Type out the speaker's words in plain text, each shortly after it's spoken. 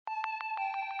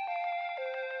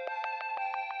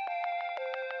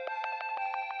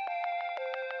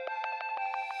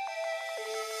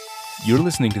You're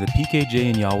listening to the PKJ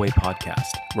and Yahweh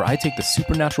podcast, where I take the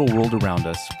supernatural world around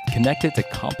us, connect it to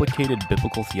complicated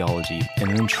biblical theology, and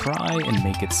then try and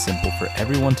make it simple for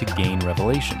everyone to gain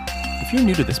revelation. If you're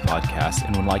new to this podcast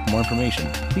and would like more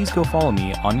information, please go follow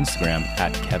me on Instagram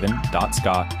at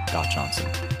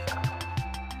kevin.scott.johnson.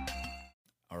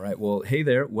 All right, well, hey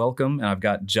there, welcome. And I've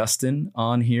got Justin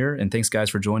on here, and thanks guys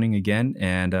for joining again.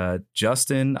 And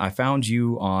Justin, I found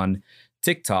you on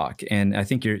TikTok, and I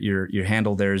think your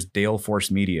handle there is Dale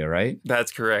Force Media, right?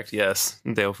 That's correct. Yes,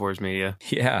 Dale Force Media.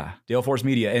 Yeah, Dale Force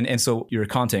Media, and so you're a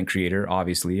content creator,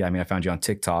 obviously. I mean, I found you on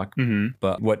TikTok,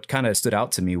 but what kind of stood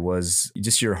out to me was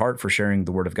just your heart for sharing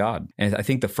the Word of God. And I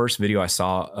think the first video I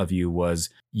saw of you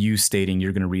was you stating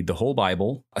you're going to read the whole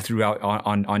Bible throughout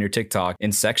on your TikTok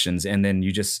in sections, and then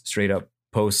you just straight up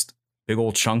post big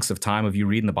old chunks of time of you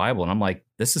reading the Bible. And I'm like,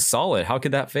 this is solid. How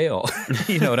could that fail?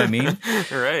 You know what I mean?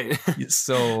 Right.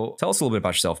 So tell us a little bit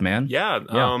about yourself, man. Yeah.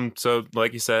 So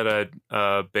like you said,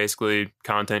 I basically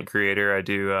content creator. I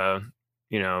do, I'm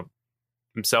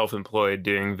self-employed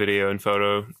doing video and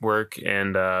photo work.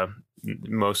 And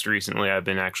most recently, I've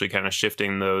been actually kind of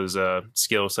shifting those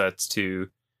skill sets to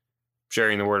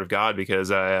sharing the Word of God, because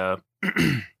I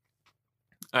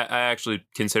actually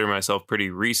consider myself pretty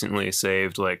recently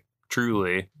saved, like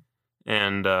truly.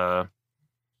 And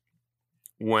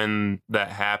when that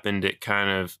happened, it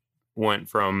kind of went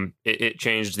from it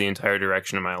changed the entire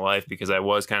direction of my life, because I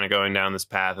was kind of going down this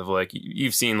path of, like,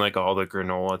 you've seen like all the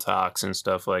granola talks and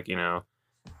stuff, like,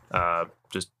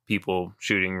 just people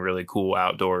shooting really cool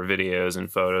outdoor videos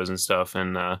and photos and stuff,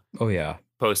 and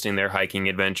posting their hiking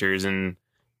adventures, and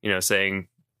saying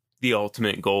the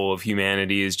ultimate goal of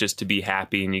humanity is just to be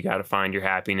happy, and you got to find your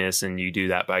happiness, and you do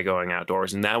that by going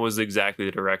outdoors. And that was exactly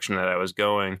the direction that I was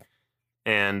going.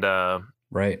 And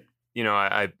right.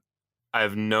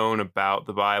 I've known about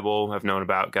the Bible. I've known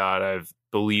about God. I've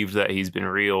believed that he's been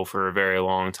real for a very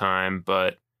long time.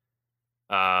 But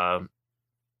I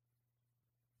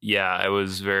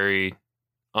was very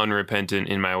unrepentant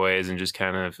in my ways, and just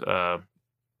kind of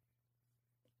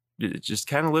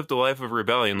lived a life of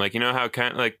rebellion. Like, how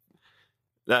kind of like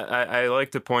that. I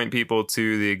like to point people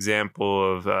to the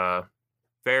example of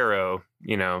Pharaoh,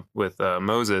 with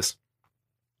Moses.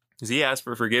 Because he asked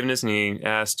for forgiveness, and he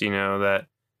asked, that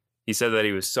he said that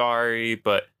he was sorry,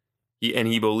 but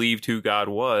he believed who God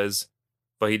was,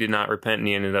 but he did not repent, and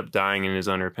he ended up dying in his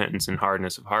unrepentance and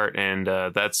hardness of heart. And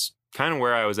that's kind of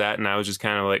where I was at. And I was just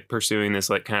kind of like pursuing this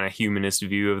like kind of humanist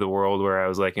view of the world, where I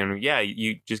was like,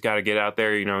 you just got to get out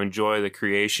there, enjoy the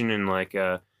creation, and like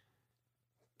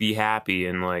be happy.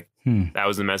 And like that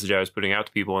was the message I was putting out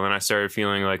to people. And then I started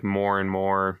feeling like more and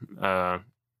more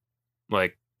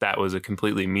like that was a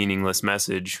completely meaningless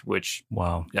message, which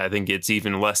wow, I think it's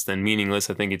even less than meaningless.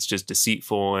 I think it's just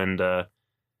deceitful and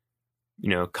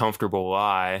comfortable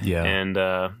lie. Yeah. And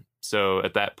so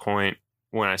at that point,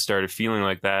 when I started feeling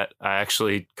like that, I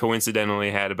actually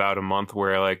coincidentally had about a month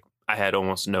where like I had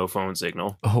almost no phone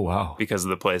signal. Oh, wow. Because of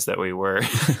the place that we were.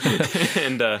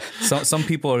 And some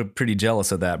people are pretty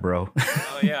jealous of that, bro.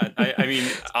 Oh, yeah. I mean,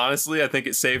 honestly, I think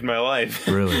it saved my life.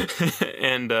 Really?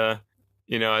 And,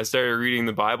 I started reading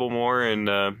the Bible more, and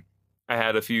I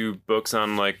had a few books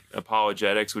on like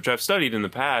apologetics, which I've studied in the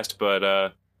past,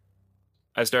 but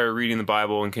I started reading the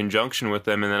Bible in conjunction with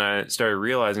them. And then I started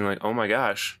realizing, like, oh my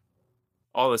gosh,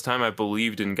 all this time I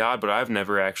believed in God, but I've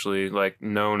never actually like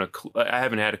known I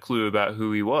haven't had a clue about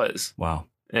who he was. Wow.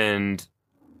 And,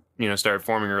 started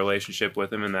forming a relationship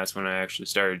with him. And that's when I actually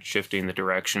started shifting the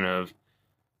direction of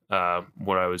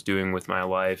what I was doing with my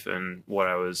life, and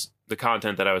the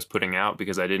content that I was putting out,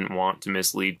 because I didn't want to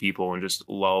mislead people and just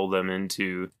lull them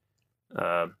into,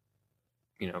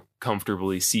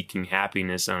 comfortably seeking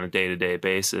happiness on a day-to-day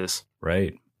basis.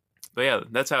 Right. But yeah,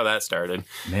 that's how that started.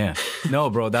 Man, no,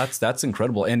 bro, that's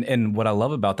incredible. And what I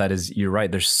love about that is you're right.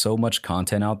 There's so much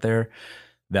content out there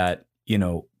that,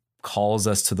 calls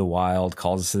us to the wild,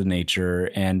 calls us to the nature.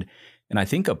 And I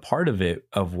think a part of it,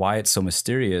 of why it's so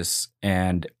mysterious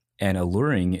and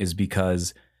alluring, is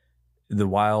because the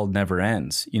wild never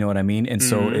ends. You know what I mean? And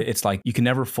so it's like you can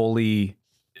never fully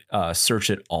search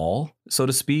it all, so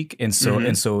to speak. And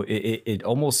so it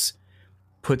almost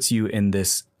puts you in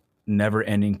this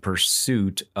never-ending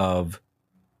pursuit of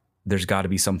there's got to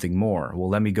be something more. Well,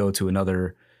 let me go to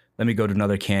another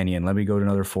canyon. Let me go to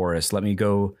another forest. Let me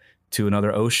go to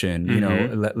another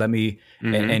ocean. Let me.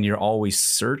 And you're always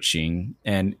searching,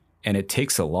 and it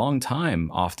takes a long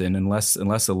time often, unless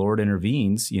the Lord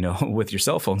intervenes, with your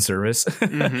cell phone service,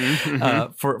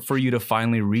 for you to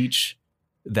finally reach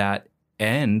that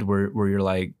end where you're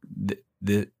like,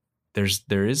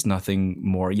 there is nothing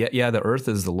more. Yeah, the earth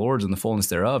is the Lord's and the fullness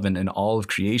thereof, and all of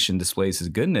creation displays his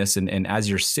goodness. And as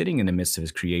you're sitting in the midst of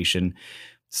his creation,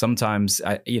 sometimes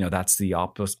that's the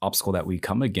obstacle that we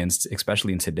come against,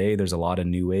 especially in today. There's a lot of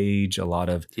new age, a lot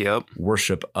of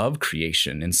worship of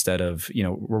creation instead of,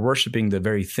 we're worshiping the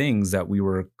very things that we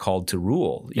were called to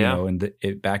rule, and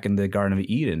back in the Garden of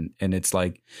Eden. And it's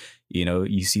like,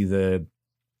 you see the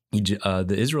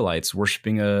Israelites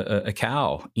worshiping a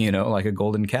cow, like a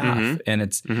golden calf. And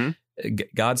it's,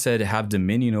 God said, have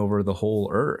dominion over the whole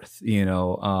earth,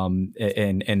 and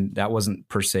that wasn't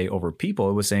per se over people.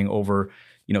 It was saying over,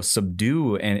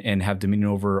 subdue and have dominion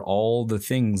over all the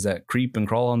things that creep and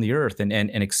crawl on the earth, and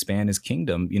expand his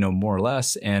kingdom, more or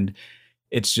less. And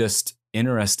it's just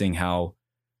interesting how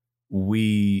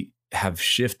we have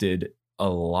shifted a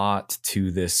lot to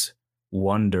this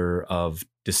wonder of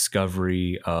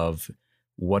discovery of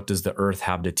what does the earth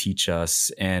have to teach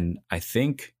us. And I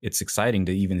think it's exciting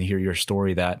to even hear your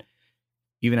story that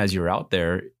even as you're out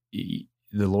there,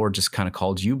 the Lord just kind of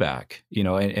called you back,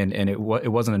 and it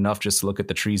wasn't enough just to look at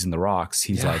the trees and the rocks.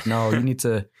 He's like, no, you need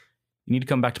to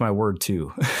come back to my word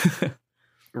too.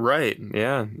 Right.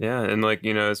 Yeah. Yeah. And like,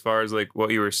 as far as like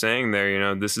what you were saying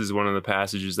there, this is one of the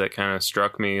passages that kind of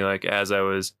struck me, like as I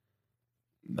was,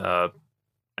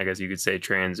 I guess you could say,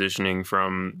 transitioning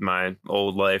from my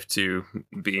old life to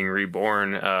being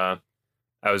reborn.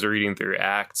 I was reading through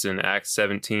Acts, and Acts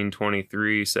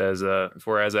 17:23 says,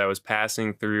 "For as I was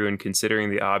passing through and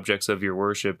considering the objects of your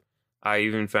worship, I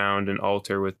even found an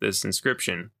altar with this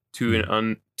inscription: to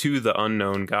the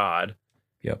unknown God.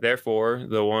 Yep. Therefore,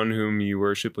 the one whom you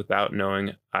worship without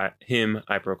knowing, him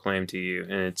I proclaim to you."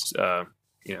 And it's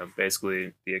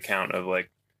basically the account of like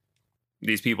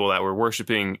these people that were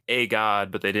worshiping a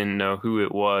God, but they didn't know who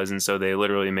it was, and so they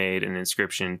literally made an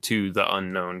inscription to the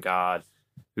unknown God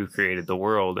who created the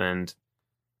world. And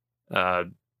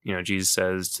Jesus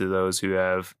says, to those who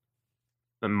have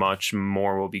much,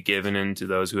 more will be given, and to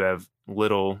those who have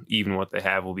little, even what they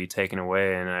have will be taken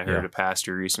away. And I heard a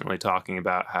pastor recently talking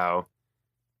about how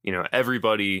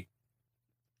everybody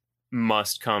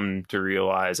must come to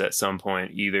realize at some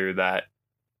point either that,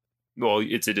 well,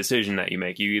 it's a decision that you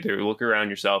make. You either look around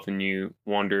yourself and you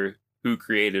wonder who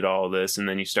created all this, and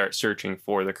then you start searching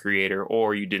for the creator,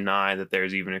 or you deny that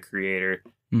there's even a creator.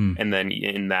 And then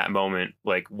in that moment,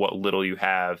 like what little you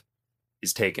have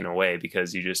is taken away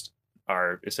because you just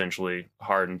are essentially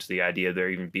hardened to the idea of there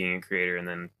even being a creator. And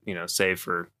then, save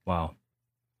for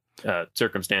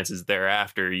circumstances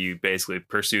thereafter, you basically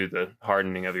pursue the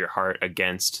hardening of your heart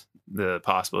against the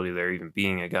possibility of there even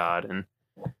being a God. And,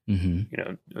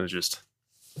 it was just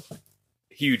a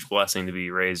huge blessing to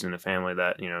be raised in a family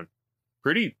that,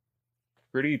 pretty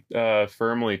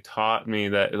firmly taught me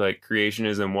that like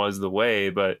creationism was the way,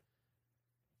 but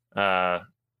I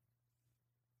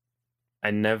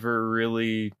never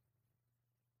really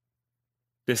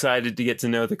decided to get to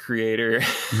know the creator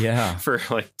for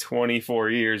like 24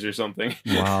 years or something.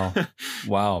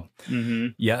 Wow.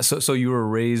 Yeah. So you were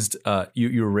raised,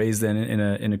 you were raised then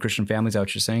in a Christian family. Is that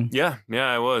what you're saying? Yeah,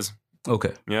 I was.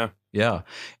 Okay. Yeah.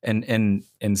 And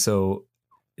so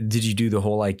did you do the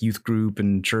whole like youth group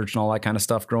and church and all that kind of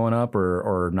stuff growing up,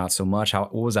 or not so much?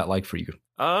 What was that like for you?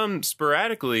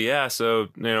 Sporadically. Yeah. So,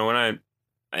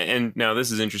 and now this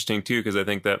is interesting too, because I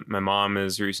think that my mom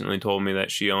has recently told me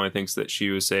that she only thinks that she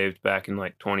was saved back in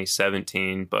like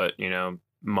 2017, but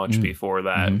much before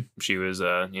that, she was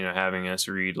having us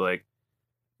read like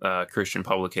Christian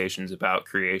publications about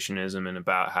creationism and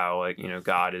about how like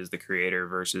God is the creator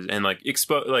versus, and like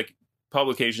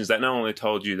publications that not only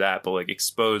told you that, but like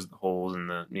exposed the holes in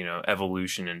the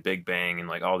evolution and Big Bang and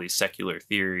like all these secular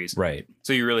theories. Right.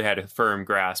 So you really had a firm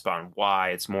grasp on why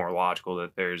it's more logical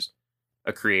that there's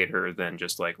a creator than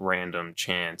just like random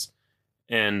chance.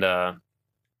 And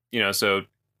so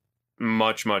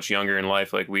much younger in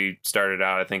life, like we started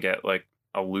out I think at like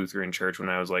a Lutheran church when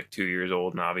I was like 2 years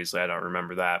old, and obviously I don't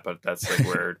remember that, but that's like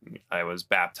where I was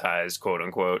baptized, quote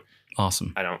unquote.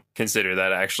 Awesome. I don't consider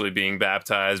that actually being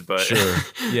baptized, but sure.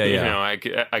 Yeah.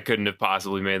 I couldn't have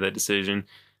possibly made that decision.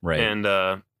 Right.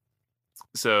 And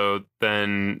so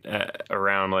then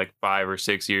around like 5 or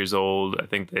 6 years old, I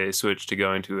think they switched to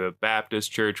going to a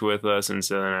Baptist church with us. And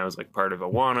so then I was like part of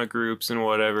Awana groups and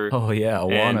whatever. Oh yeah.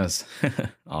 Awanas.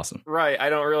 Awesome. Right. I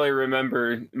don't really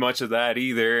remember much of that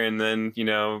either. And then,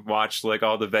 watched like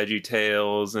all the Veggie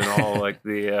Tales and all like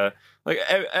the,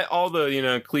 all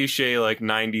the, cliche, like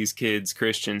 90s kids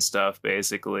Christian stuff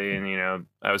basically. And,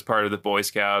 I was part of the Boy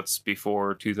Scouts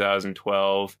before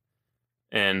 2012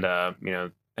 and,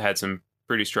 had some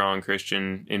pretty strong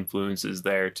Christian influences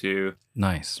there too.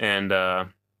 Nice. And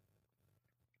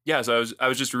yeah, so I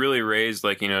was just really raised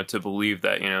like, to believe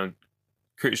that,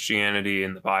 Christianity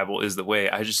and the Bible is the way.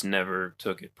 I just never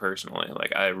took it personally.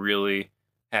 Like I really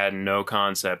had no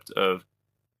concept of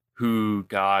who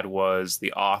God was,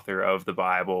 the author of the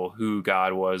Bible, who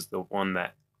God was, the one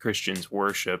that Christians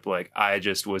worship. Like I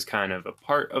just was kind of a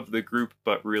part of the group,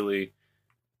 but really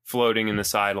floating in the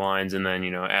sidelines. And then,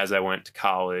 as I went to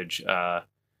college, I'd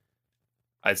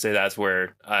say that's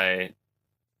where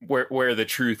where the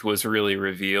truth was really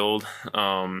revealed.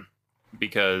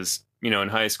 Because, in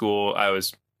high school,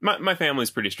 my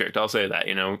family's pretty strict. I'll say that,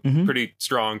 pretty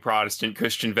strong Protestant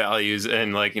Christian values.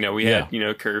 And like, we had,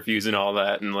 curfews and all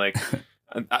that. And like,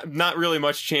 not really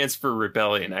much chance for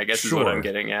rebellion, I guess is what I'm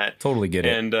getting at. Totally get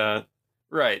it. And,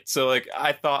 right. So like,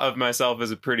 I thought of myself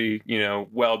as a pretty,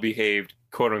 well-behaved,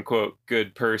 quote unquote,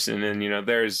 good person. And,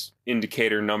 there's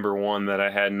indicator number one that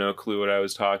I had no clue what I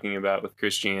was talking about with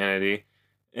Christianity.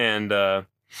 And,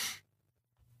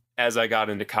 as I got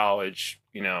into college,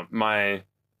 my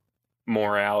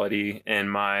morality and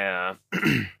my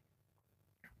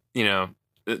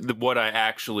what I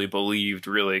actually believed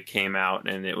really came out,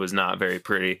 and it was not very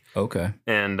pretty. Okay.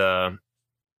 And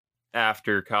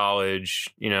after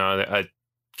college, I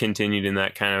continued in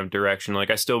that kind of direction. Like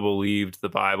I still believed the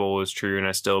Bible was true, and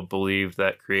I still believed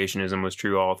that creationism was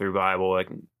true all through Bible, like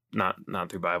not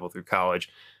through Bible, through college.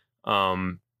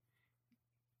 But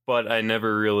I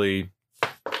never really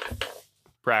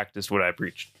practiced what I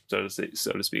preached, so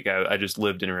to speak. I just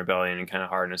lived in rebellion and kind of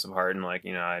hardness of heart, and like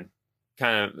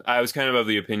I was kind of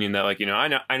the opinion that like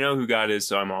I know who God is,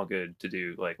 so I'm all good to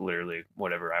do like literally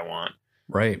whatever I want.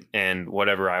 Right. And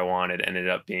whatever I wanted ended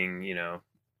up being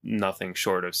nothing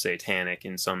short of satanic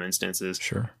in some instances.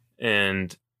 Sure.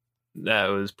 And that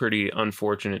was pretty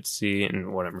unfortunate to see.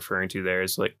 And what I'm referring to there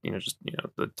is like just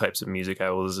the types of music I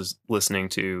was listening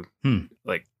to,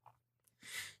 like.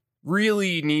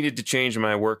 Really needed to change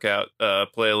my workout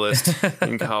playlist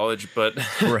in college, but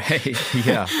right,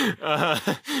 yeah,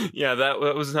 yeah, that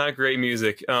was not great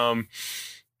music.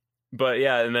 But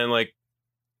yeah, and then like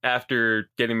after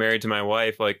getting married to my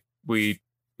wife, like we,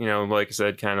 like I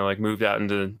said, kind of like moved out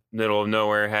into the middle of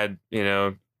nowhere. Had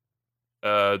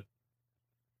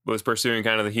was pursuing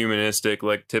kind of the humanistic,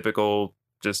 like typical,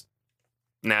 just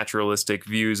naturalistic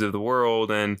views of the world,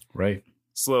 and right.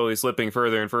 Slowly slipping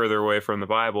further and further away from the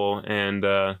Bible, and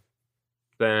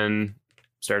then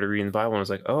started reading the Bible and was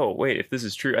like, oh wait, if this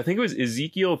is true. I think it was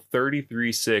Ezekiel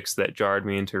 33:6 that jarred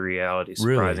me into reality,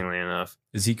 surprisingly enough.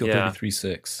 Ezekiel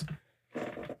 33:6.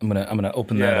 I'm gonna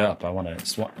open that up. I want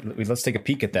to let's take a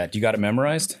peek at that. Do you got it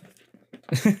memorized?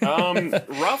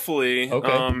 Roughly. Okay.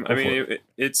 I mean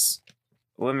it's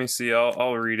let me see,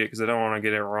 I'll read it because I don't want to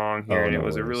get it wrong here. And it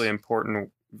was a really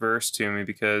important verse to me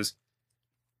because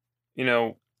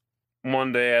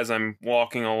one day as I'm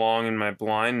walking along in my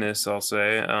blindness, I'll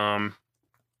say,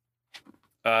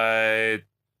 I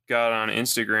got on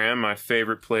Instagram, my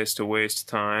favorite place to waste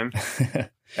time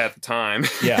at the time.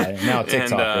 Yeah, now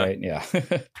TikTok, right? Yeah.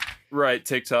 Right,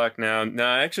 TikTok now. No,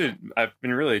 actually, I've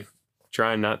been really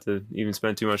trying not to even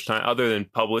spend too much time other than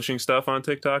publishing stuff on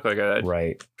TikTok. Like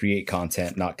right. Create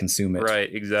content, not consume it.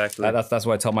 Right, exactly. That's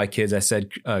what I tell my kids. I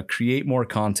said, create more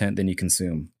content than you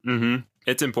consume. Mm-hmm.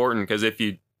 It's important because if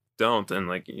you don't, then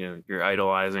like you're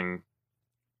idolizing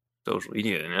social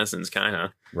media in essence, kind of.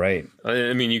 Right.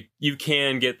 I mean, you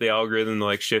can get the algorithm to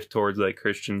like shift towards like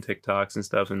Christian TikToks and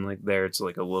stuff, and like there it's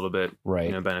like a little bit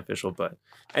beneficial. But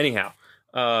anyhow,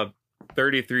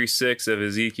 33:6 of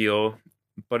Ezekiel.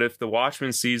 But if the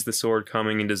watchman sees the sword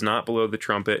coming and does not blow the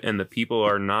trumpet, and the people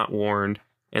are not warned,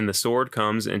 and the sword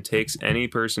comes and takes any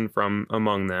person from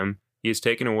among them, he is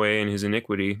taken away in his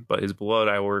iniquity, but his blood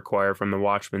I will require from the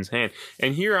watchman's hand.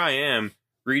 And here I am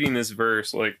reading this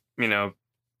verse, like,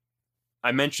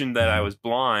 I mentioned that I was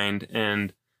blind,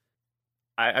 and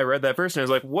I read that verse and I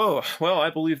was like, whoa, well, I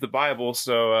believe the Bible,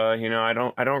 so, I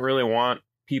don't really want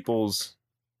people's,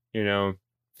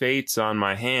 fates on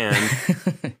my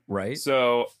hand. Right.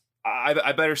 So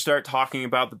I better start talking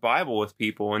about the Bible with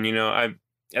people. And,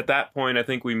 at that point, I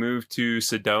think we moved to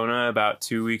Sedona about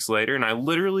 2 weeks later, and I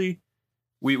literally...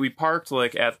 We parked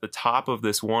like at the top of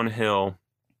this one hill,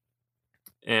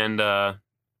 and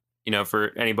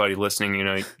for anybody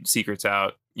listening, secrets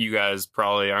out. You guys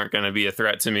probably aren't going to be a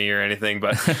threat to me or anything,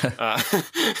 but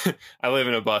I live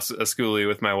in a schoolie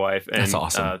with my wife, and that's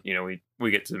awesome.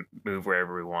 We get to move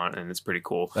wherever we want, and it's pretty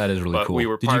cool. That is really cool.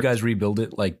 Did you guys rebuild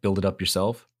it, like build it up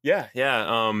yourself? Yeah.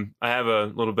 I have a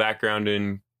little background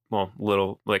in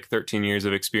 13 years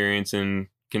of experience in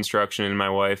construction, and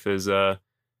my wife is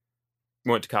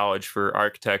went to college for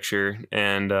architecture,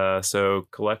 and so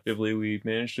collectively we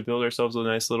managed to build ourselves a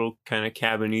nice little kind of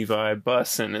cabin-y vibe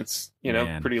bus, and it's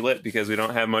Man. pretty lit because we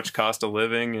don't have much cost of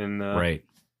living, and Right.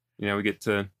 we get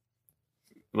to,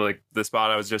 like, the spot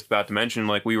I was just about to mention,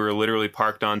 like, we were literally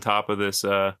parked on top of this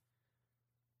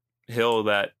hill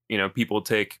that people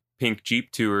take pink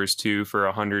Jeep tours to for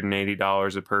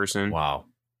 $180 a person. Wow.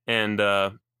 And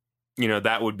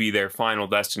that would be their final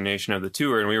destination of the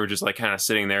tour, and we were just like kind of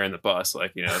sitting there in the bus,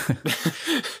 like,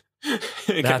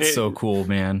 That's so cool,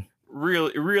 man.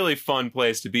 Really, really fun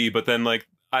place to be. But then, like,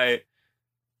 I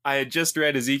had just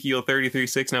read Ezekiel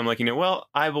 33:6, and I'm like, well,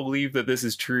 I believe that this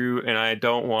is true, and I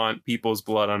don't want people's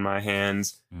blood on my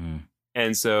hands.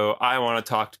 And so I want to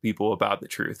talk to people about the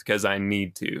truth because I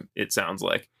need to, it sounds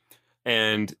like.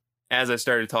 And as I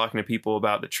started talking to people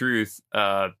about the truth,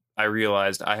 I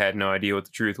realized I had no idea what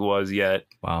the truth was yet.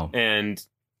 Wow. And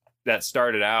that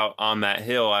started out on that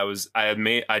hill.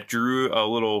 I drew a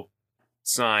little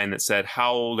sign that said,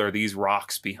 "How old are these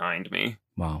rocks behind me?"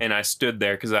 Wow. And I stood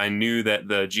there because I knew that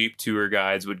the Jeep tour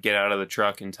guides would get out of the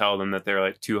truck and tell them that they're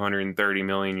like 230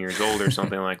 million years old or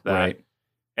something like that. Right.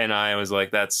 And I was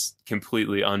like, that's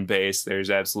completely unbased.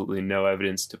 There's absolutely no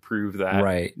evidence to prove that.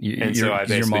 Right. So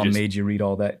your mom made you read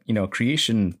all that,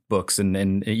 creation books and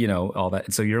all that.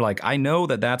 And so you're like, I know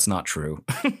that that's not true.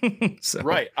 So.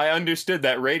 Right. I understood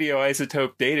that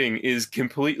radioisotope dating is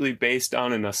completely based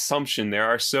on an assumption. There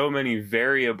are so many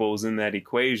variables in that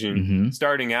equation,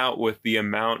 starting out with the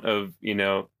amount of,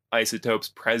 isotopes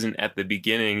present at the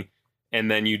beginning. And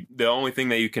then the only thing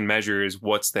that you can measure is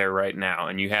what's there right now.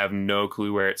 And you have no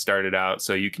clue where it started out.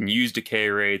 So you can use decay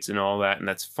rates and all that. And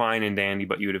that's fine and dandy.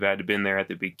 But you would have had to been there at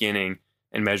the beginning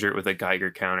and measure it with a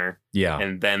Geiger counter. Yeah.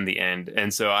 And then the end.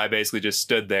 And so I basically just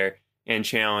stood there and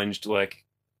challenged, like,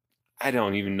 I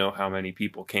don't even know how many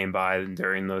people came by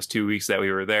during those 2 weeks that we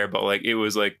were there. But like, it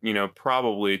was like,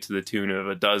 probably to the tune of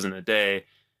a dozen a day.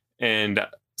 And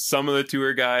some of the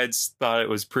tour guides thought it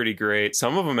was pretty great.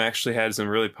 Some of them actually had some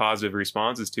really positive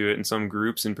responses to it. And some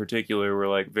groups in particular were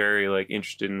like very like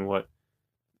interested in what,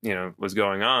 was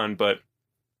going on. But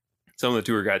some of the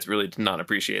tour guides really did not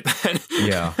appreciate that.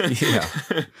 Yeah.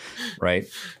 Right.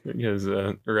 Because,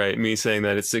 me saying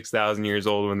that it's 6,000 years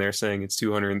old when they're saying it's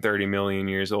 230 million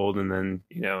years old. And then,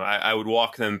 I would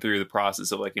walk them through the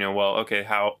process of like, well, okay,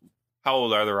 how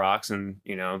old are the rocks? And,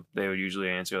 they would usually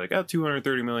answer like,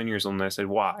 230 million years old. And I said,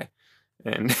 why?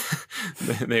 And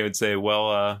they would say,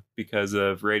 well, because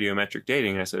of radiometric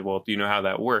dating. And I said, well, do you know how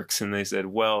that works? And they said,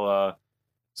 well,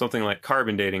 something like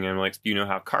carbon dating. And I'm like, do you know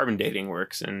how carbon dating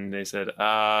works? And they said,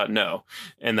 no.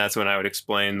 And that's when I would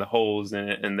explain the holes in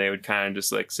it. And they would kind of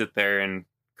just like sit there and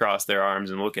cross their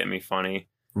arms and look at me funny.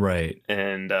 Right.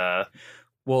 And,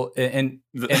 well, and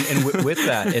with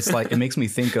that, it's like, it makes me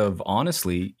think of,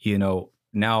 honestly,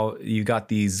 now you got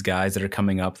these guys that are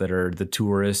coming up that are the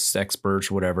tourists, experts,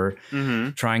 whatever,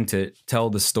 trying to tell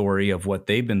the story of what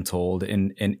they've been told.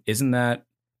 And isn't that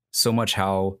so much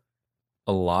how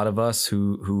a lot of us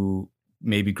who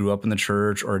maybe grew up in the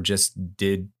church or just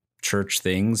did church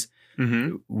things,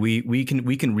 we can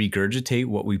regurgitate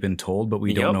what we've been told, but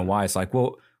we don't know why. It's like,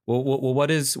 well, what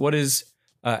is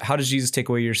how does Jesus take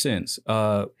away your sins?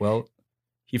 Well,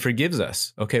 he forgives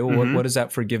us. Okay. Well, what is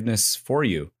that forgiveness for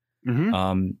you?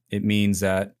 It means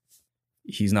that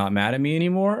he's not mad at me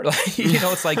anymore. Like,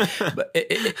 it's like,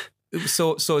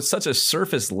 so it's such a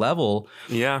surface level.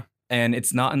 Yeah. And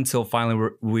it's not until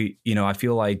finally we I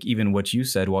feel like even what you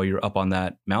said while you're up on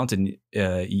that mountain,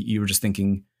 you were just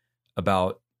thinking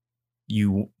about,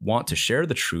 you want to share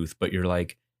the truth, but you're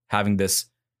like having this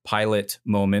Pilate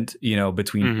moment,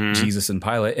 between Jesus and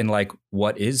Pilate, and like,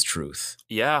 what is truth?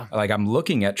 Yeah. Like, I'm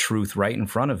looking at truth right in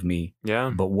front of me. Yeah.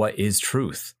 But what is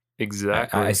truth?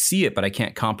 Exactly. I see it, but I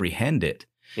can't comprehend it.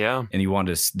 Yeah. And you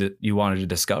wanted to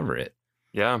discover it.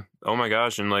 Yeah. Oh my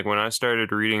gosh. And like, when I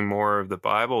started reading more of the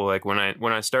Bible, like when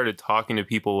I started talking to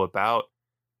people about,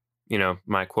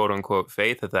 my quote unquote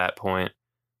faith at that point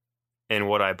and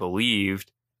what I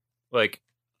believed, like,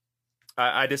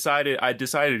 I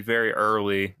decided very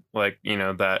early, like,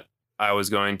 that I was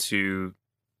going to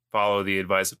follow the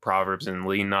advice of Proverbs and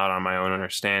lean not on my own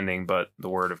understanding, but the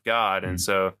word of God. And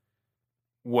so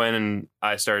when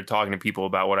I started talking to people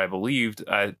about what I believed,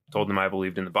 I told them I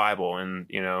believed in the Bible, and,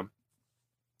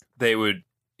 they would,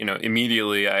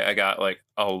 immediately I got like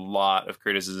a lot of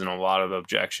criticism, a lot of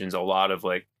objections, a lot of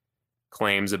like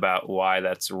claims about why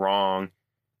that's wrong.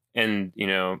 And,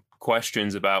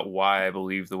 questions about why I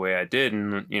believe the way I did.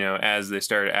 And, as they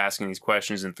started asking these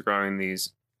questions and throwing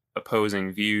these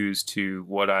opposing views to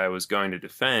what I was going to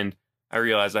defend, I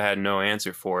realized I had no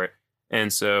answer for it.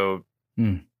 And so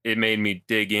it made me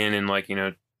dig in and like, you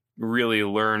know, really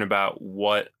learn about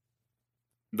what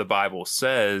the Bible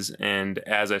says. And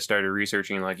as I started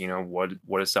researching, like, you know,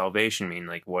 what does salvation mean?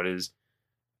 Like, what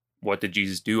did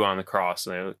Jesus do on the cross?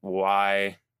 Like,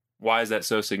 why is that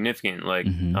so significant? Like,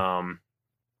 Mm-hmm.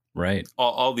 Right.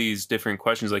 all these different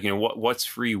questions, like, you know, what's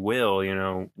free will? You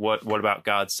know, what about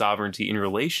God's sovereignty in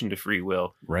relation to free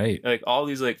will? Right. Like all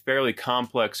these like fairly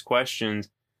complex questions.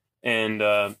 And,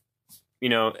 you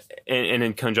know, and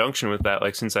in conjunction with that,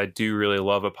 like, since I do really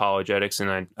love apologetics,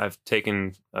 and I've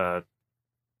taken,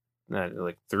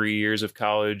 like 3 years of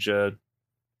college,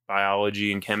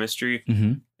 biology and chemistry.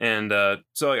 Mm-hmm. And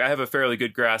so like, I have a fairly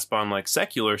good grasp on like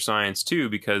secular science too,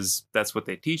 because that's what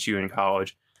they teach you in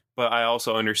college. But I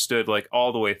also understood like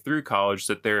all the way through college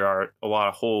that there are a lot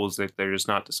of holes that they're just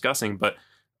not discussing. But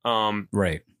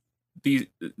Right.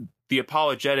 the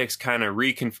apologetics kind of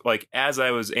like as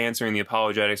I was answering the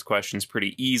apologetics questions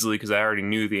pretty easily because I already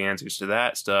knew the answers to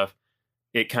that stuff,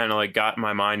 it kind of like got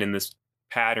my mind in this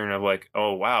pattern of like,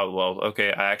 oh wow, well,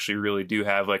 okay, I actually really do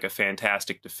have like a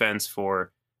fantastic defense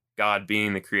for God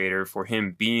being the creator, for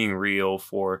him being real,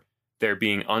 for there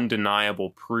being undeniable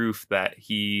proof that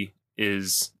he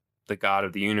is the God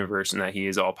of the universe and that he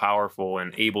is all powerful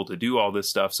and able to do all this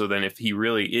stuff. So then if he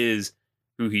really is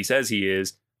who he says he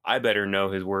is, I better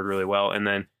know his word really well. And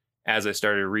then as I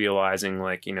started realizing,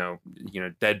 like, you know,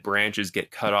 dead branches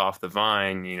get cut off the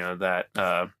vine, you know,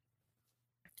 that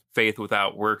faith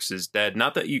without works is dead.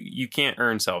 Not that you can't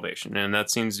earn salvation. And that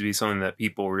seems to be something that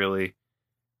people really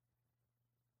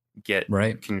get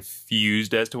Right.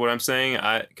 confused as to what I'm saying.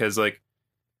 Because like,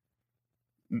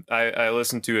 I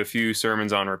listened to a few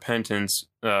sermons on repentance,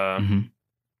 Mm-hmm.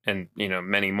 and, you know,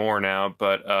 many more now,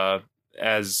 but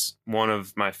as one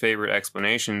of my favorite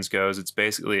explanations goes, it's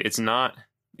basically it's not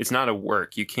a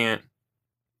work. You can't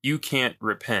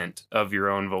repent of your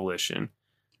own volition.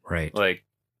 Right. Like,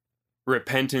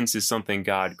 repentance is something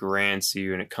God grants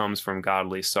you, and it comes from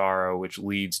godly sorrow, which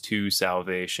leads to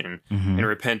salvation. Mm-hmm. And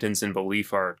repentance and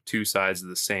belief are two sides of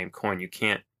the same coin. You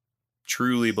can't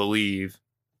truly believe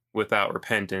without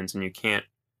repentance, and you can't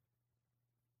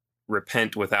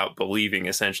repent without believing,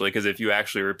 essentially, because if you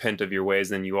actually repent of your ways,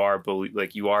 then you are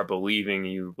believing.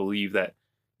 You believe that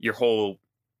your whole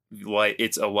life,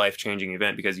 it's a life-changing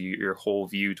event, because your whole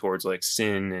view towards like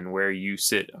sin and where you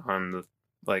sit on the,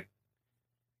 like,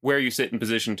 where you sit in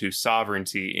position to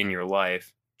sovereignty in your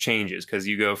life changes, because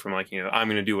you go from like, you know, I'm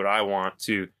going to do what I want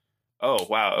to, oh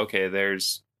wow, okay,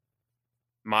 there's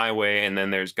my way, and then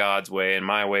there's God's way, and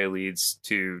my way leads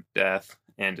to death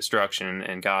and destruction,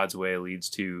 and God's way leads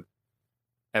to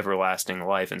everlasting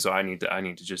life. And so I need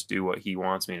to just do what he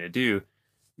wants me to do,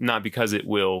 not because that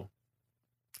will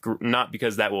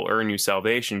earn you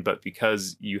salvation, but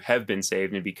because you have been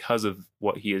saved, and because of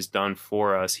what he has done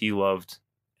for us. He loved,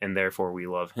 and therefore we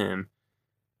love him.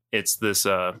 It's this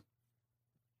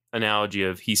analogy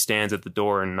of he stands at the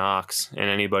door and knocks, and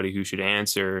anybody who should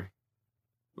answer,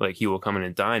 like, he will come in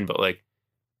and dine. But like,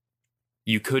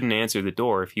 you couldn't answer the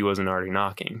door if he wasn't already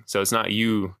knocking. So it's not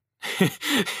you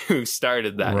who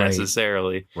started that, Right.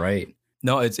 necessarily. Right.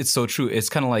 No, it's so true. It's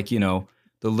kind of like, you know,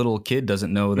 the little kid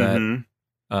doesn't know that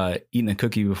Mhm. Eating a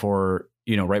cookie before,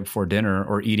 you know, right before dinner,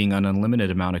 or eating an unlimited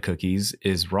amount of cookies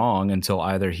is wrong until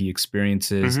either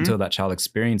Mhm. until that child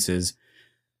experiences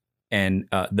and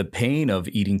the pain of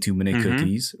eating too many Mhm.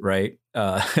 cookies, right?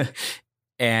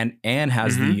 And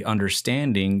has Mhm. the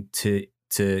understanding to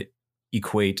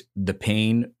equate the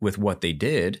pain with what they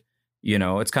did. You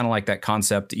know, it's kind of like that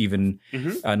concept, even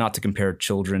Mhm. not to compare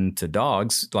children to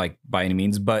dogs, like by any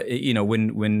means, but you know,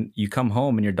 when you come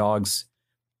home and your dog's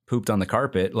pooped on the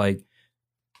carpet, like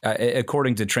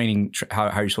according to training,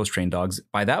 how you're supposed to train dogs,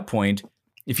 by that point,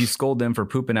 if you scold them for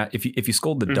pooping if you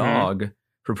scold the Mhm. dog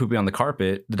for pooping on the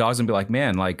carpet, the dog's gonna be like,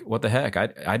 man, like, what the heck?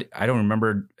 I don't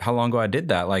remember how long ago I did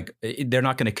that. Like, they're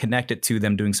not going to connect it to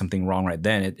them doing something wrong right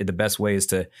then. The best way is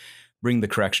to bring the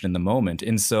correction in the moment.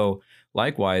 And so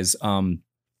likewise,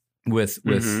 with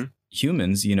Mhm.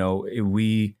 humans, you know,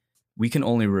 we can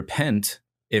only repent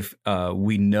if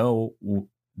we know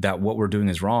that what we're doing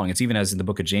is wrong. It's even as in the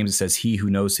book of James, it says, he who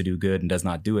knows to do good and does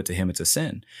not do it, to him it's a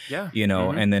sin. Yeah. You know,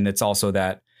 Mhm. and then it's also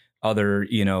that other,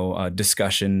 you know,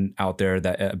 discussion out there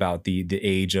that about the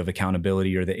age of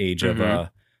accountability, or the age Mhm.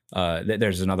 of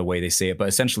there's another way they say it, but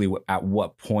essentially at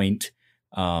what point,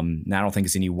 now I don't think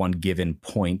it's any one given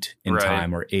point in Right.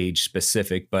 time or age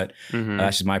specific, but Mhm.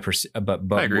 that's just my but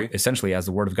I agree. essentially, as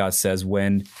the word of God says,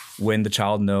 when the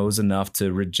child knows enough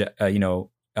to reject,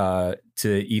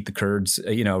 to eat the curds,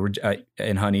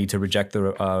 and honey, to reject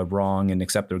the wrong and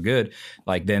accept the good,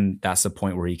 like, then that's the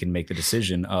point where he can make the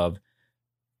decision of,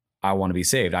 I want to be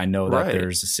saved. I know that Right.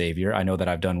 there's a savior. I know that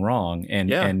I've done wrong. And,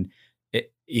 Yeah. and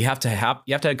you have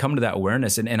to come to that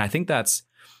awareness. And I think that's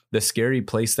the scary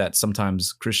place that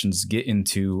sometimes Christians get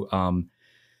into,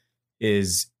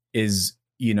 is,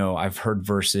 you know, I've heard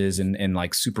verses and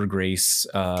like super grace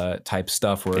type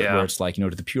stuff where it's like, you know,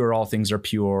 to the pure, all things are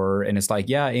pure. And it's like,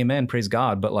 yeah, amen, praise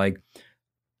God. But like,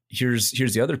 here's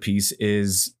the other piece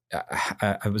is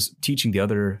I was teaching the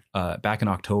other back in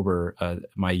October,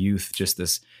 my youth, just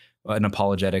an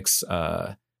apologetics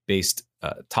based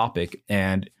topic.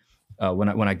 And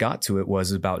when I got to it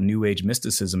was about New Age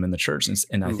mysticism in the church.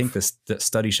 And I think the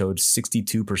study showed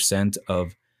 62%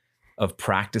 of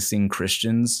practicing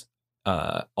Christians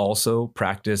also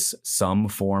practice some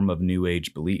form of New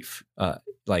Age belief,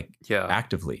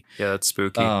 actively. Yeah, that's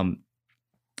spooky.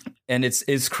 And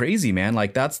it's crazy, man.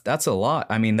 Like that's a lot.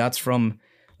 I mean, that's from,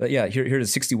 here it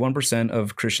is, 61%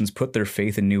 of Christians put their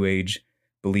faith in New Age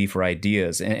belief or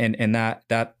ideas. And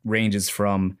that ranges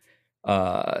from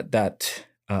that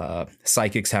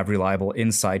psychics have reliable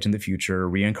insight in the future,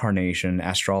 reincarnation,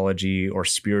 astrology, or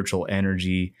spiritual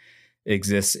energy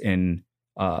exists in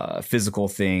physical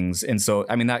things. And so,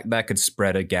 I mean, that could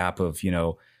spread a gap of, you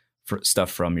know, for stuff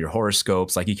from your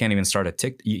horoscopes. Like you can't even start a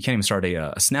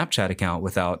Snapchat account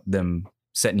without them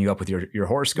setting you up with your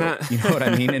horoscope. You know what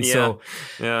I mean? And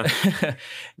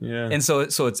and so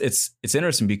it's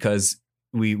interesting because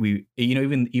we you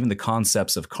know, even the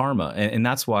concepts of karma, and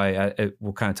that's why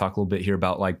we'll kind of talk a little bit here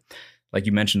about like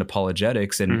you mentioned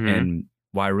apologetics and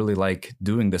why I really like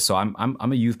doing this. So I'm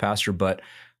a youth pastor, but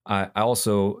I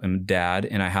also am dad,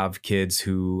 and I have kids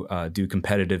who do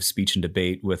competitive speech and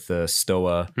debate with the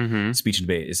STOA. Speech and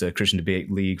Debate is a Christian debate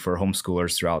league for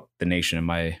homeschoolers throughout the nation.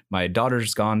 And my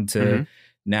daughter's gone to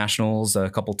nationals a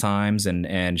couple times,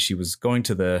 and she was going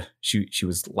to she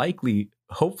was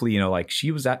hopefully, you know, like she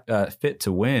was fit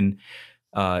to win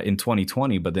in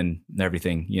 2020, but then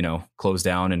everything, you know, closed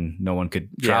down and no one could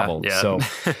travel. So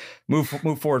move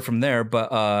forward from there.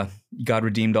 But God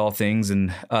redeemed all things,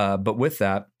 and but with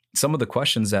that, some of the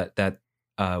questions that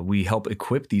we help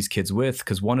equip these kids with,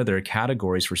 because one of their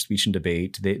categories for speech and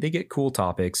debate, they get cool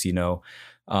topics, you know,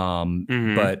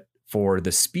 but for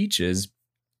the speeches,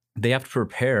 they have to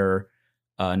prepare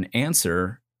an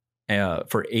answer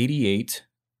for 88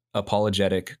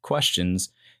 apologetic questions,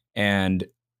 and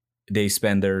they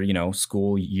spend their, you know,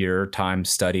 school year time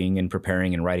studying and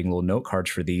preparing and writing little note cards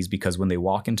for these, because when they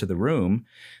walk into the room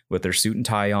with their suit and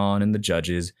tie on and the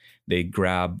judges, they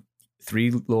grab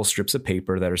 3 little strips of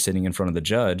paper that are sitting in front of the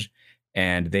judge,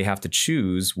 and they have to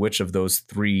choose which of those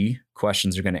 3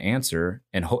 questions they're going to answer.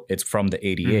 And it's from the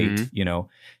 88, you know,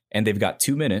 and they've got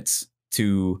 2 minutes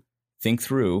to think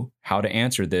through how to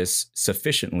answer this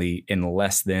sufficiently in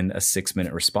less than a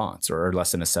 6-minute response, or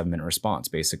less than a 7-minute response,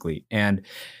 basically. And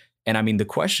I mean, the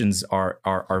questions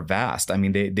are vast. I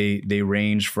mean, they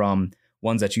range from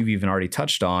ones that you've even already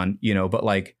touched on, you know, but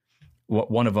like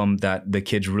one of them that the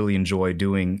kids really enjoy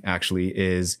doing actually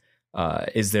is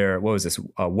there, what was this?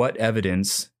 What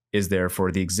evidence is there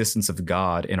for the existence of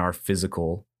God in our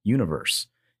physical universe?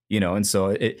 You know, and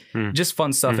so just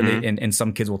fun stuff. And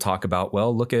some kids will talk about,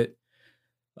 well, look at,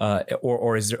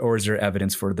 or is there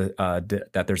evidence for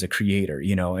that there's a creator,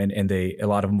 you know, and a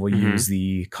lot of them will use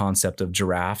the concept of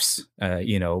giraffes,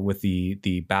 you know, with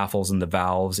the baffles and the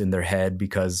valves in their head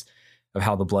because of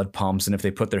how the blood pumps. And if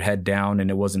they put their head down and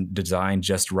it wasn't designed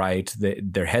just right,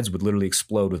 their heads would literally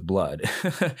explode with blood,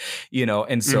 you know?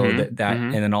 And so and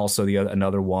then also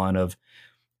another one of,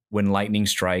 when lightning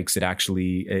strikes, it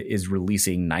actually is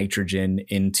releasing nitrogen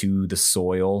into the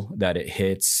soil that it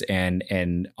hits and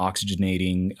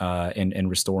oxygenating and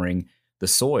restoring the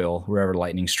soil wherever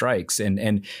lightning strikes,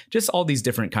 and just all these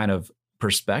different kind of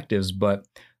perspectives. But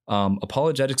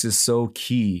apologetics is so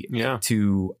key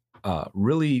to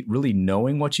really, really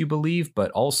knowing what you believe.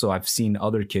 But also I've seen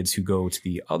other kids who go to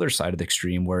the other side of the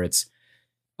extreme where it's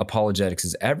apologetics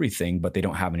is everything, but they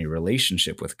don't have any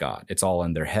relationship with God. It's all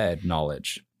in their head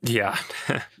knowledge. Yeah.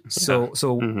 So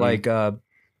like,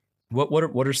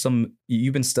 what are some,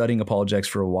 you've been studying apologetics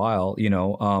for a while, you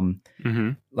know,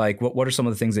 like what are some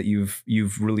of the things that you've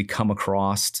really come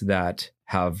across that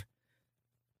have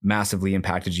massively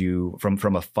impacted you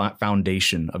from a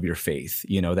foundation of your faith,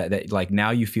 you know, that like now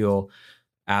you feel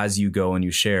as you go and you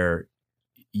share,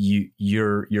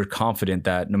 you're confident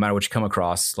that no matter what you come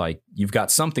across, like you've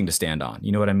got something to stand on,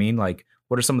 you know what I mean? Like,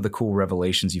 what are some of the cool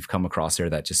revelations you've come across there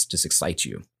that just excite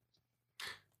you?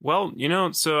 Well, you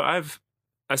know, so I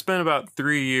spent about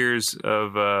 3 years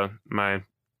of my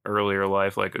earlier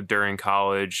life, like during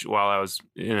college, while I was,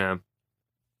 you know,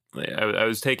 I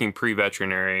was taking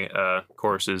pre-veterinary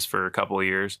courses for a couple of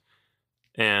years.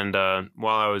 And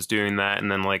while I was doing that,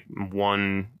 and then like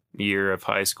 1 year of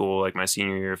high school, like my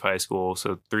senior year of high school,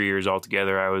 so 3 years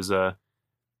altogether, I was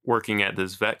working at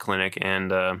this vet clinic,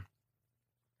 and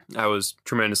I was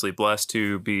tremendously blessed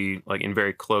to be like in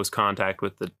very close contact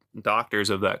with the doctors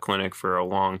of that clinic for a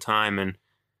long time. And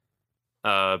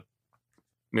I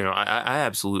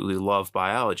absolutely love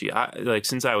biology. Like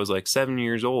since I was like 7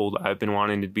 years old, I've been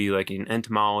wanting to be like an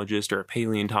entomologist or a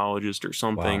paleontologist or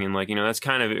something. Wow. And like, that's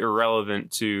kind of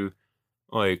irrelevant to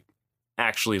like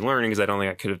actually learning, because I don't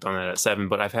think I could have done that at 7,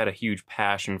 but I've had a huge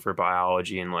passion for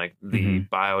biology and like the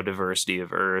biodiversity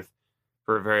of Earth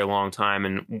for a very long time.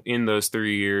 And in those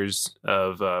 3 years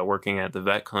of working at the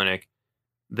vet clinic,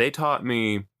 they taught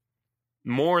me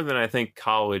more than I think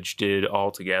college did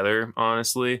altogether,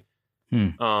 honestly.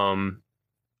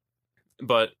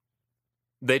 But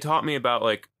they taught me about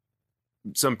like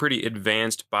some pretty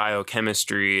advanced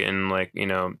biochemistry and like,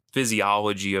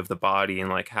 physiology of the body, and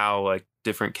like how like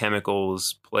different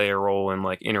chemicals play a role in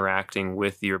like interacting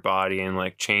with your body and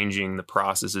like changing the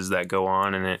processes that go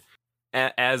on in it.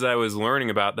 As I was learning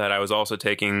about that, I was also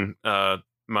taking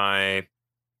my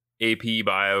AP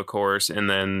bio course and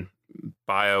then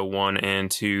bio 1 and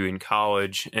 2 in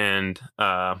college. And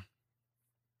I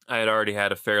had already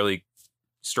had a fairly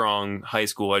strong high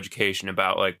school education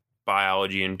about like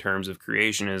biology in terms of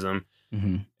creationism.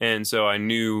 And so I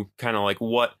knew kind of like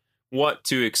what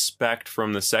to expect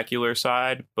from the secular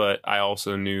side, but I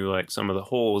also knew like some of the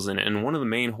holes in it. And one of the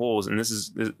main holes, and this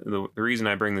is the reason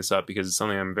I bring this up, because it's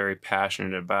something I'm very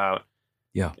passionate about.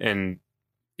 Yeah. And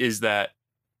is that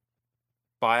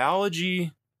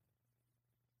biology,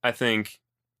 I think,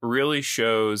 really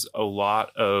shows a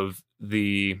lot of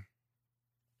the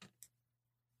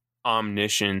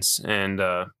omniscience and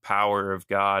power of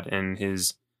God and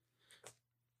his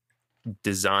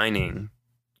designing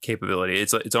capability.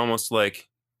 It's almost like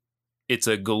it's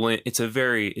a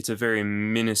very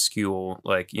minuscule,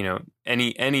 like,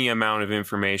 any amount of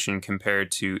information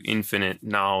compared to infinite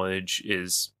knowledge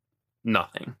is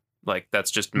nothing. Like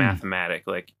that's just mathematic.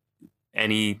 Like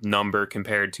any number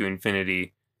compared to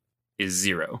infinity is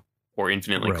 0 or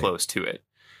infinitely close to it.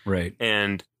 Right.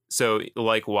 And so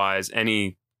likewise,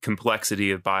 any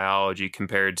complexity of biology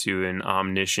compared to an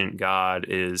omniscient God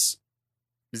is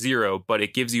 0, but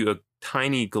it gives you a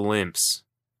tiny glimpse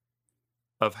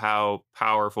of how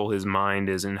powerful his mind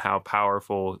is and how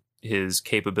powerful his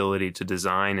capability to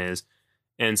design is.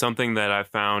 And something that I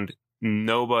found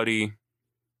nobody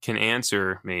can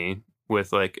answer me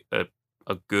with like a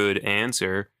good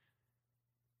answer.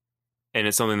 And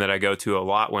it's something that I go to a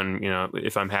lot when,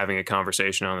 if I'm having a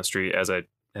conversation on the street, as I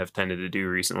have tended to do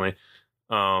recently.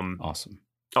 Awesome.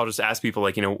 I'll just ask people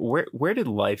like, where did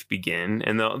life begin?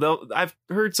 And I've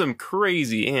heard some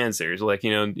crazy answers, like,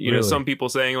 Really? some people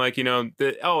saying like,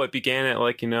 it began at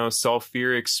like,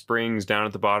 sulfuric springs down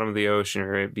at the bottom of the ocean,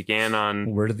 or it began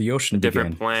on Where did the ocean a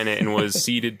different begin? planet and was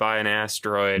seeded by an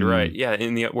asteroid. Right. Yeah.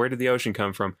 Where did the ocean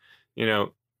come from?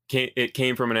 It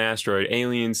came from an asteroid.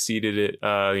 Aliens seeded it.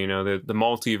 The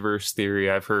multiverse theory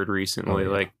I've heard recently,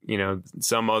 like,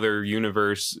 some other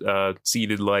universe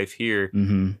seeded life here.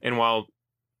 And while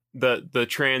the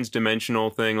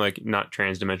transdimensional thing, like not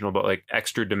transdimensional, but like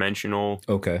extra dimensional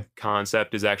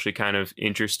concept is actually kind of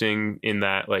interesting in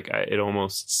that, like, it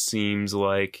almost seems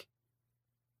like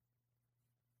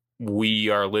we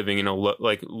are living in a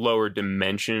lower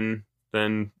dimension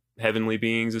than heavenly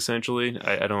beings, essentially.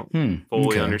 I don't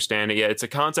fully understand it yet. It's a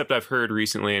concept I've heard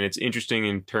recently, and it's interesting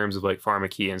in terms of like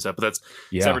pharmakeia and stuff, but that's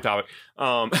a separate topic.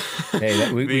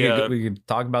 Hey, we could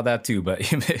talk about that too, but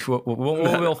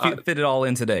we'll fit it all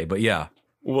in today. But yeah.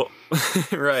 Well,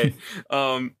 right.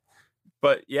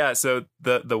 But yeah, so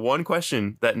the one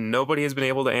question that nobody has been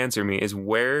able to answer me is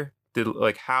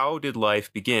how did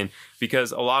life begin?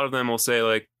 Because a lot of them will say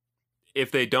like, if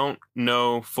they don't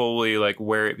know fully like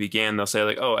where it began, they'll say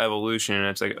like, oh, evolution. And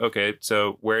it's like, okay,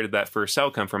 so where did that first cell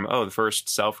come from? Oh, the first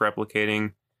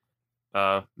self-replicating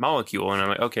molecule. And I'm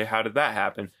like, okay, how did that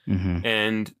happen?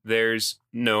 And there's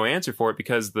no answer for it,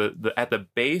 because the at the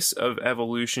base of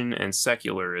evolution and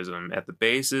secularism, at the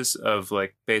basis of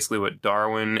like basically what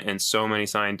Darwin and so many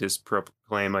scientists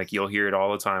proclaim, like you'll hear it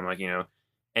all the time, like,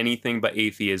 anything but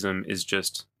atheism is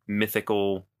just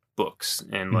mythical books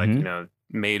and like,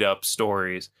 made up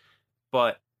stories.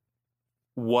 But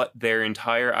what their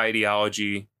entire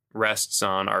ideology rests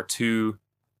on are two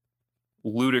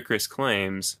ludicrous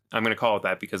claims. I'm going to call it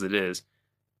that because it is.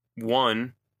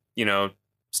 One,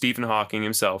 Stephen Hawking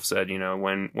himself said,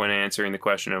 when answering the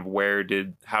question of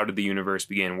how did the universe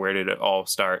begin? Where did it all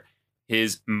start?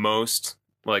 His most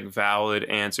like valid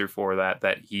answer for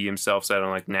that he himself said on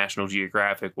like National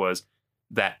Geographic was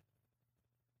that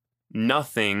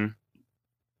nothing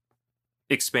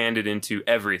expanded into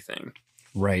everything.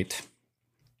 Right.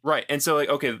 Right. And so, like,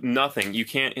 okay, nothing. You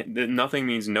can't. Nothing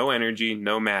means no energy,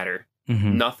 no matter.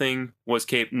 Mm-hmm.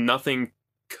 Nothing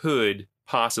could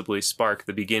possibly spark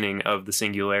the beginning of the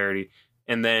singularity.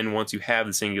 And then once you have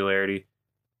the singularity,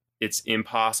 it's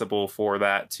impossible for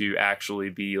that to actually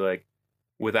be like,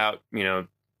 without,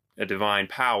 a divine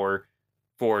power,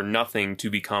 for nothing to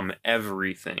become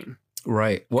everything.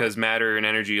 Right. Because matter and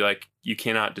energy, like, you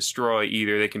cannot destroy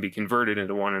either. They can be converted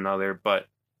into one another, but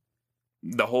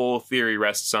the whole theory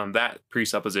rests on that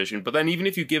presupposition. But then even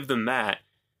if you give them that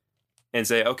and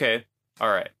say, okay, all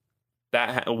right,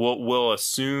 we'll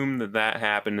assume that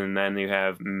happened, and then you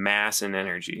have mass and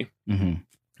energy. Mm-hmm.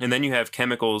 And then you have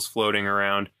chemicals floating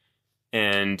around,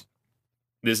 and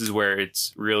this is where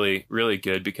it's really, really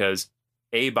good, because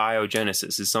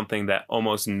abiogenesis is something that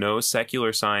almost no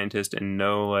secular scientist and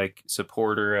no like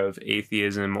supporter of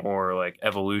atheism or like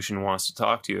evolution wants to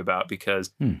talk to you about,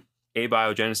 because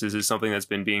abiogenesis is something that's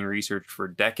been being researched for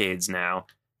decades now,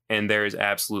 and there is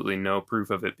absolutely no proof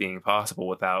of it being possible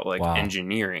without like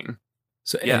engineering.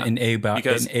 So in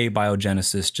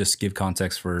abiogenesis, just give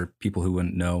context for people who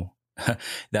wouldn't know,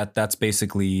 that's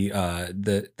basically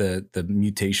the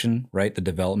mutation, right? The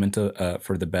development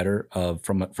for the better of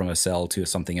from a cell to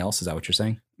something else. Is that what you're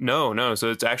saying? No. So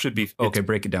it's actually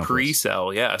break it down.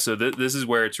 Pre-cell, yeah. So this is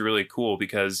where it's really cool,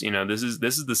 because this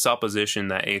is the supposition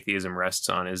that atheism rests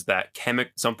on, is that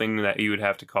something that you would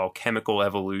have to call chemical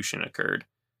evolution occurred.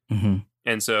 Mm-hmm.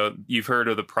 And so you've heard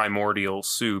of the primordial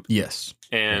soup, yes,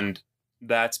 and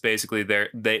that's basically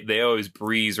they always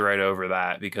breeze right over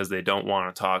that because they don't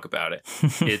want to talk about it.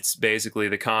 It's basically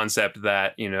the concept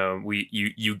that,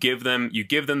 you give them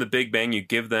the Big Bang, you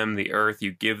give them the Earth,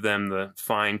 you give them the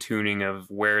fine tuning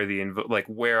of where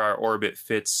where our orbit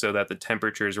fits so that the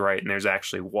temperature is right and there's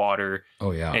actually water. Oh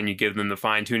yeah. And you give them the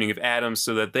fine tuning of atoms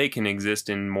so that they can exist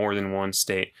in more than one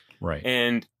state. Right.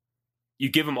 And you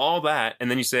give them all that,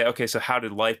 and then you say, okay, so how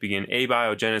did life begin?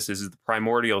 Abiogenesis is the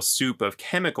primordial soup of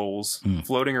chemicals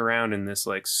floating around in this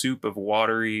like soup of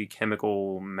watery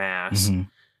chemical mass. Mm-hmm.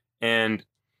 And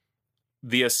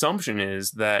the assumption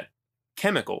is that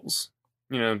chemicals,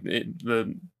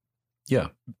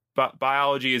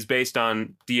 biology is based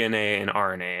on DNA and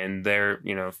RNA, and they're,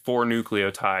 4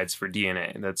 nucleotides for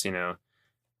DNA. That's,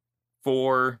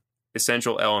 4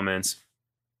 essential elements.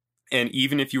 And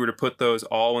even if you were to put those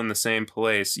all in the same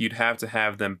place, you'd have to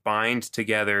have them bind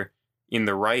together in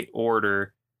the right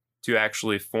order to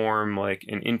actually form like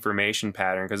an information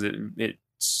pattern, because it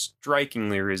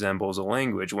strikingly resembles a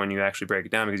language when you actually break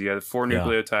it down, because you have the 4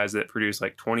 nucleotides that produce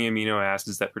like 20 amino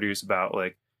acids that produce about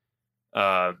like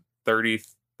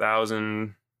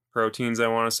 30,000 proteins, I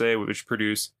want to say, which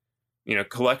produce,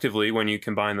 collectively, when you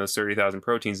combine those 30,000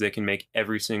 proteins, they can make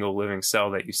every single living cell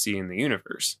that you see in the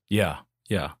universe. Yeah.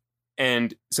 Yeah.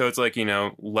 And so it's like,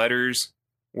 letters,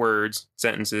 words,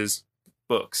 sentences,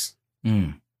 books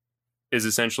is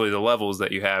essentially the levels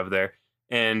that you have there.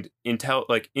 And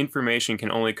information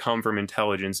can only come from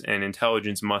intelligence, and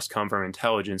intelligence must come from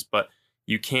intelligence. But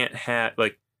you can't have,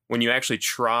 like, when you actually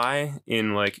try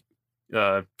in like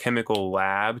a chemical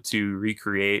lab to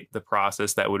recreate the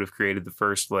process that would have created the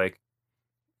first like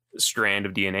strand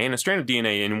of DNA. And a strand of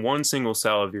DNA in one single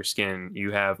cell of your skin,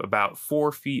 you have about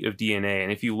 4 feet of DNA.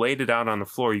 And if you laid it out on the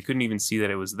floor, you couldn't even see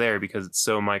that it was there because it's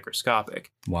so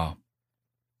microscopic. Wow.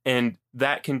 And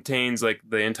that contains like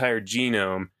the entire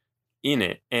genome in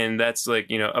it. And that's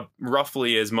like,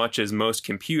 roughly as much as most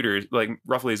computers, like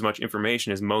roughly as much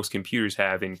information as most computers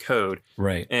have in code.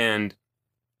 Right. And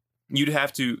you'd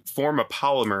have to form a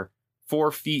polymer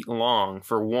 4 feet long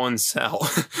for one cell.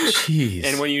 Jeez.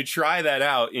 And when you try that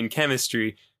out in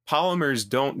chemistry, polymers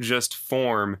don't just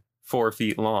form 4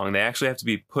 feet long. They actually have to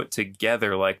be put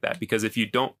together like that, because if you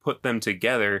don't put them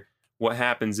together, what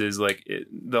happens is like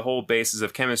the whole basis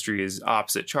of chemistry is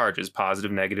opposite charges,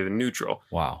 positive, negative, and neutral.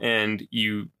 Wow. And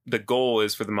the goal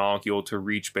is for the molecule to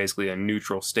reach basically a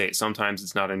neutral state. Sometimes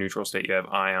it's not a neutral state. You have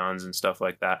ions and stuff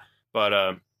like that.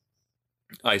 But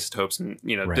isotopes and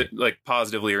right. Like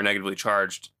positively or negatively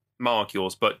charged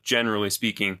molecules, but generally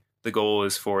speaking, the goal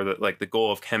is the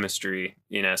goal of chemistry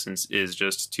in essence is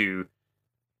just to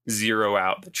zero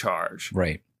out the charge.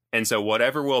 Right. And so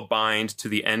whatever will bind to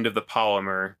the end of the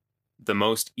polymer the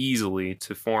most easily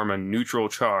to form a neutral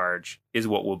charge is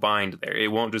what will bind there.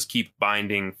 It won't just keep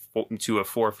binding to a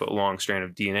 4 foot long strand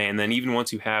of DNA. And then even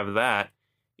once you have that,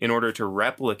 in order to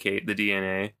replicate the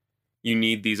DNA, you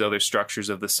need these other structures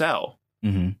of the cell.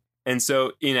 Mm-hmm. And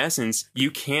so, in essence,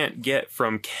 you can't get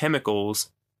from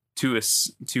chemicals to a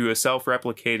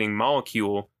self-replicating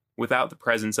molecule without the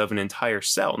presence of an entire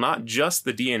cell, not just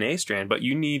the DNA strand, but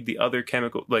you need the other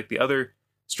chemical, like the other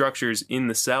structures in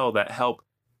the cell that help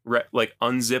like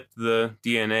unzip the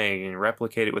DNA and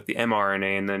replicate it with the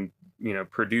mRNA and then,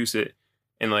 produce it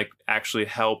and like actually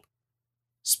help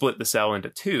split the cell into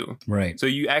two. Right. So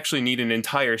you actually need an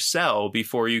entire cell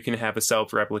before you can have a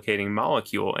self-replicating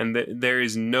molecule. And there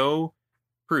is no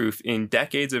proof in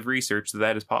decades of research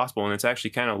that is possible. And it's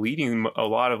actually kind of leading a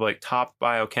lot of like top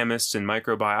biochemists and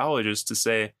microbiologists to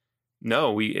say,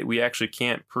 no, we actually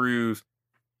can't prove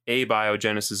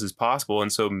abiogenesis is possible.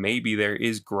 And so maybe there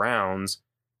is grounds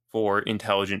for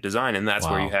intelligent design. And that's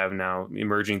where you have now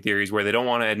emerging theories where they don't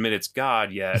want to admit it's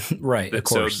God yet. Right. Of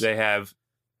course. So they have,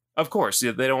 of course,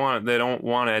 they don't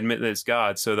want to admit that it's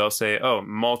God. So they'll say, oh,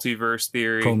 multiverse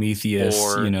theory. Prometheus,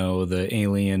 the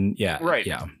alien. Yeah. Right.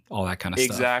 Yeah. All that kind of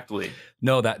stuff. Exactly.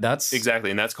 No, that's exactly.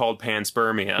 And that's called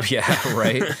panspermia. Yeah.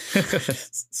 Right.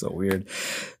 So weird.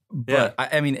 But yeah.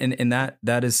 I mean, and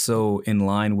that is so in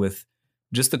line with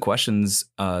just the questions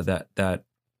that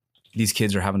these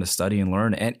kids are having to study and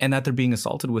learn, and that they're being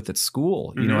assaulted with at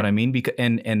school. You know what I mean? Because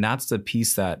and that's the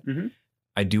piece that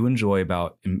I do enjoy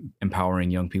about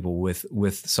empowering young people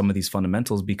with some of these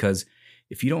fundamentals, because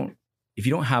if you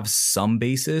don't have some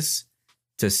basis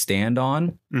to stand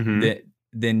on,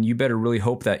 then you better really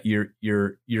hope that your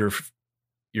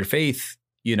faith,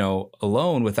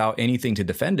 alone, without anything to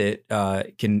defend it,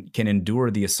 can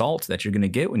endure the assault that you're going to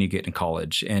get when you get in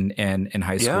college and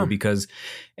high school, because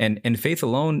and faith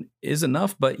alone is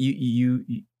enough, but you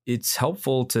it's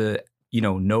helpful to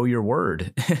know your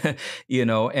word,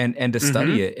 and to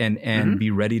study it and be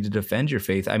ready to defend your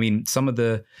faith. I mean, some of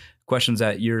the questions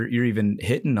that you're even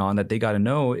hitting on that they got to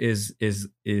know is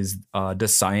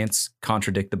does science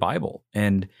contradict the Bible?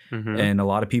 And a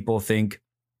lot of people think,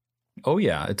 oh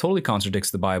yeah, it totally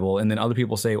contradicts the Bible. And then other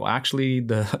people say, well, actually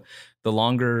the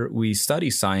longer we study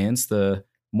science, the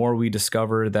more we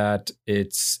discover that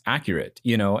it's accurate,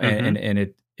 and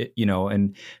it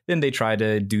and then they try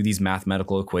to do these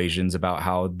mathematical equations about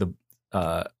how the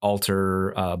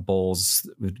altar bowls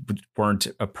weren't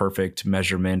a perfect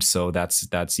measurement, so that's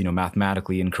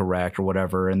mathematically incorrect or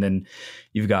whatever. And then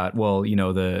you've got, well,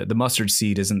 the mustard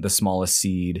seed isn't the smallest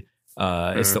seed,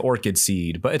 it's the orchid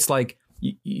seed. But it's like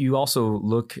you also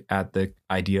look at the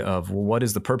idea of, well, what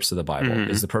is the purpose of the Bible?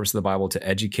 Is the purpose of the Bible to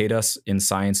educate us in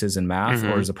sciences and math,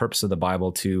 or is the purpose of the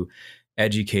Bible to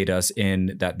educate us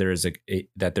in that there is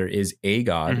a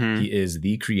God, he is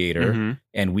the creator,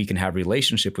 and we can have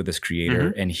relationship with this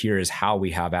creator, and here is how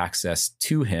we have access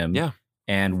to him,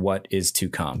 and what is to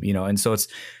come, and so it's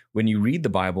when you read the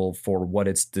Bible for what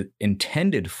it's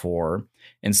intended for,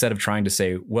 instead of trying to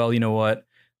say, well, you know what,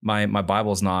 my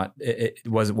Bible's not, it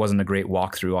wasn't a great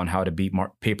walkthrough on how to beat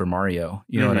Paper Mario.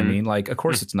 You know what I mean? Like, of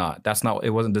course it's not.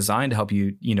 It wasn't designed to help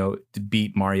you, to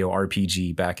beat Mario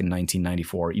RPG back in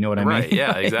 1994. You know what I mean? Right.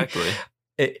 Yeah, exactly.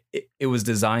 It was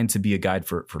designed to be a guide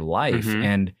for life.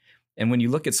 And when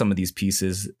you look at some of these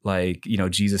pieces, like,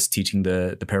 Jesus teaching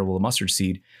the parable of the mustard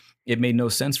seed, it made no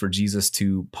sense for Jesus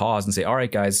to pause and say, all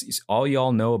right, guys, all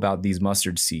y'all know about these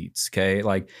mustard seeds. Okay.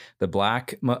 Like the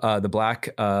black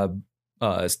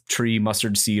tree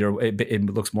mustard seed, or it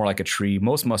looks more like a tree.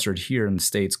 Most mustard here in the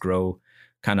States grow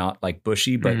kind of like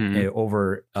bushy, but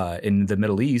over in the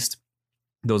Middle East,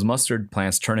 those mustard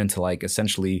plants turn into like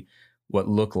essentially what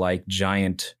look like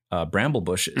giant bramble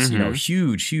bushes,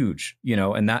 huge,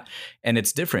 and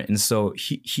it's different. And so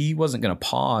he wasn't going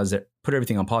to put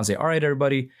everything on pause and say, all right,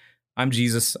 everybody, I'm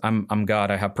Jesus, I'm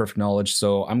God, I have perfect knowledge.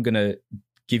 So I'm going to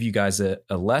give you guys a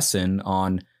lesson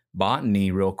on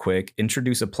botany real quick,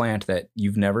 introduce a plant that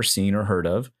you've never seen or heard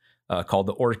of, called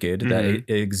the orchid, that it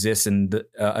exists in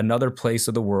another place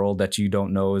of the world that you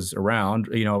don't know is around,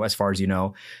 as far as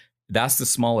that's the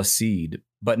smallest seed.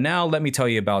 But now let me tell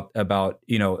you about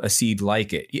a seed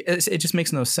like it. It just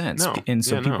makes no sense. No. And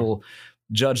so people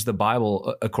judge the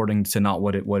Bible according to not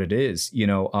what it is,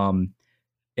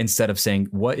 instead of saying,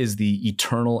 what is the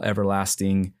eternal,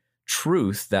 everlasting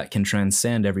truth that can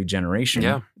transcend every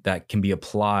generation, that can be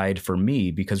applied for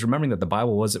me? Because remembering that the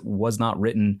Bible was not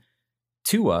written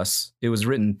to us, it was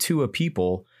written to a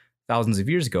people thousands of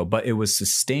years ago, but it was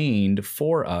sustained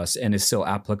for us and is still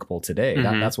applicable today.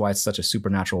 That's why it's such a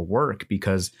supernatural work,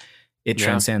 because it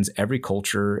transcends every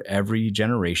culture, every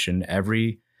generation,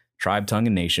 every tribe, tongue,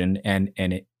 and nation, and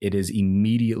it is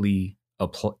immediately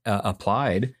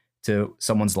applied to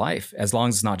someone's life, as long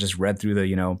as it's not just read through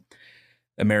the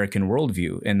American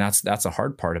worldview. And that's a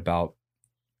hard part about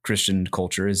Christian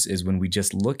culture is when we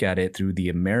just look at it through the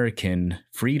American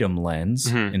freedom lens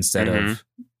instead of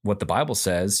what the Bible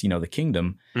says, the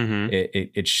kingdom,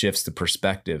 it shifts the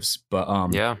perspectives. But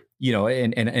you know,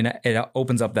 and it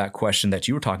opens up that question that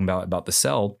you were talking about the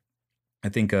cell. I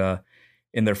think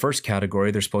in their first category,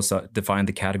 they're supposed to define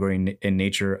the category in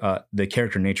nature, the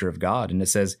character and nature of God. And it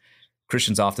says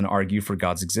Christians often argue for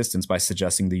God's existence by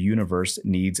suggesting the universe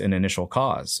needs an initial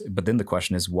cause. But then the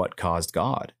question is, what caused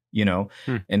God? You know,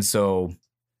 and so,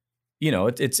 you know,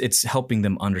 it's helping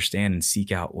them understand and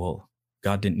seek out, well,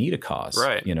 God didn't need a cause,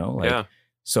 right? You know, like,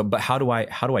 so, but how do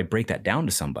I break that down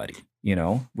to somebody, you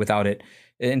know, without it?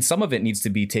 And some of it needs to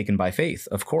be taken by faith,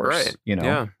 of course, right? You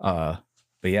know,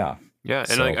 but yeah. Yeah. And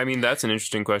so, like, I mean, that's an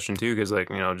interesting question too, because like,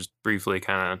 you know, just briefly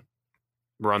kind of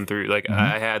run through, like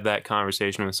I had that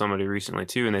conversation with somebody recently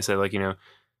too. And they said like, you know,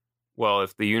 well,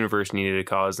 if the universe needed a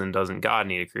cause, then doesn't God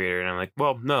need a creator? And I'm like,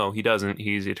 well, no, he doesn't.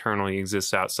 He's eternal. He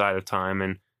exists outside of time.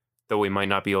 And though we might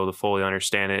not be able to fully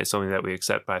understand it, it's something that we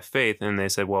accept by faith. And they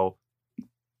said, well,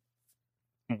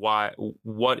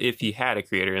 what if he had a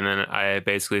creator? And then I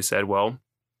basically said, well,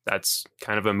 that's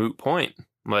kind of a moot point.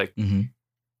 Like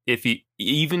if he,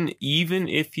 even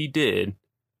if he did,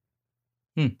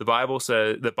 the Bible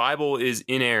says the Bible is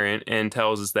inerrant and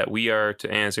tells us that we are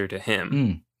to answer to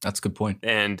him. That's a good point.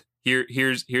 And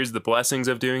here's the blessings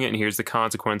of doing it, and here's the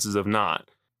consequences of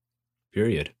not.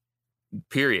 Period.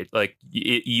 Like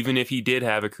even if he did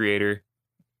have a creator,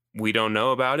 we don't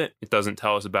know about it. It doesn't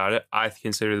tell us about it. I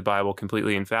consider the Bible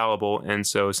completely infallible, and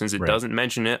so since it doesn't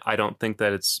mention it, I don't think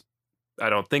that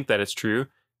it's true.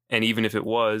 And even if it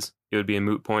was, it would be a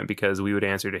moot point because we would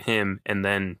answer to him, and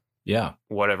then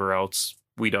whatever else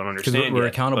we don't understand. Because we're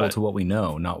accountable to what we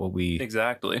know, not what we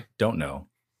don't know.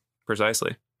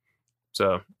 Precisely.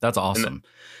 So that's awesome.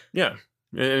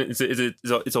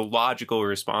 It's a logical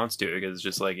response to it, because it's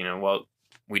just like, you know, well,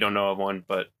 we don't know of one,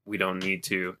 but we don't need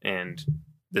to, and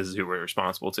this is who we're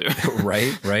responsible to.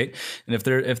 right. And if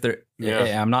there,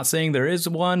 I'm not saying there is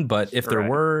one, but if there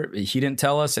were, he didn't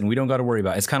tell us, and we don't got to worry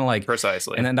about it. It's kind of like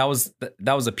precisely. And then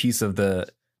that was a piece of the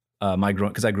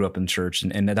because I grew up in church,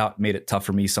 and that made it tough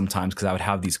for me sometimes, because I would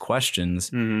have these questions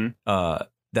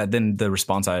that then the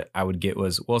response I would get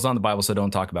was, well, it's on the Bible, so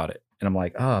don't talk about it. And I'm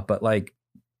like,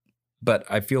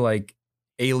 but I feel like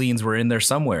aliens were in there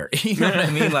somewhere. You know what I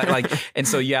mean? Like, and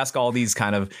so you ask all these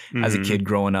kind of, as a kid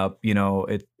growing up, you know,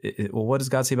 well, what does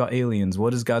God say about aliens? What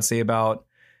does God say about,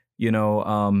 you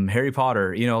know, Harry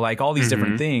Potter, you know, like all these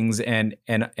different things. And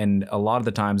a lot of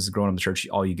the times growing up in the church,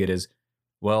 all you get is,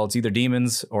 well, it's either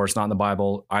demons or it's not in the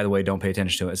Bible. Either way, don't pay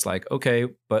attention to it. It's like, okay,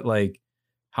 but like,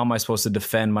 how am I supposed to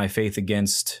defend my faith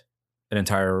against an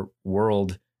entire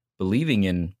world believing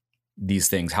in these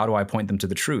things? How do I point them to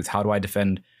the truth? How do I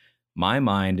defend my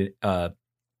mind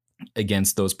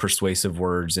against those persuasive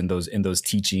words and those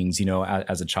teachings, you know,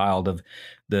 as a child of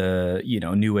the, you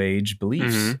know, new age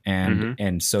beliefs?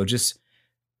 And so just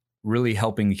really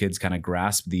helping the kids kind of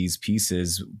grasp these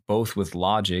pieces, both with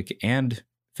logic and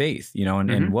faith, you know,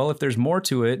 and well, if there's more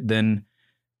to it, then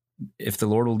if the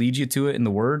Lord will lead you to it in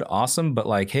the word, awesome. But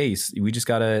like, hey, we just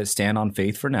got to stand on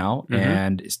faith for now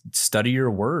and study your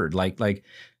word. Like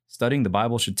studying the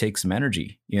Bible should take some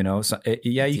energy, you know? So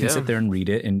you can sit there and read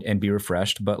it and be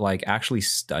refreshed, but like actually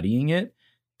studying it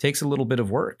takes a little bit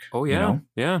of work. Oh yeah. You know?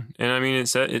 Yeah. And I mean,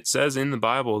 it says in the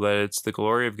Bible that it's the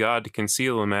glory of God to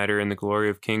conceal a matter and the glory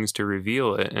of kings to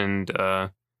reveal it. And,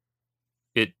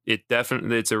 it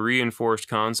definitely, it's a reinforced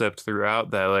concept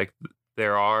throughout that, like,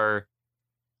 there are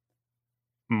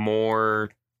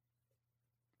more,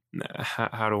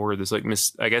 how to word this, like,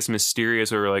 I guess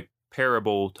mysterious or like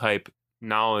parable type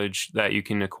knowledge that you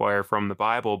can acquire from the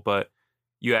Bible, but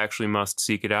you actually must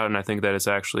seek it out. And I think that it's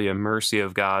actually a mercy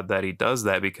of God that he does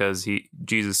that, because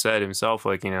Jesus said himself,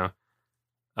 like, you know,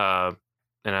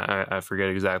 and I forget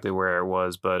exactly where it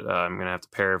was, but I'm going to have to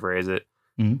paraphrase it.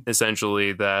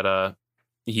 Essentially that,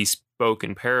 he spoke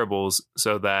in parables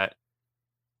so that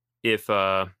if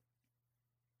people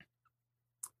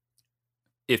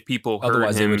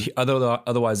heard him,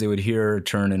 otherwise they would hear,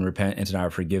 turn, and repent, and I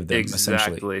would forgive them. Exactly.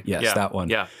 Essentially, yes, that one.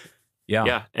 Yeah.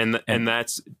 And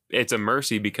it's a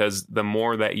mercy, because the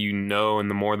more that you know, and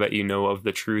the more that you know of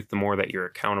the truth, the more that you're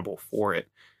accountable for it.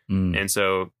 And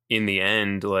so in the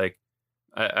end, like,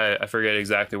 I forget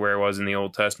exactly where it was in the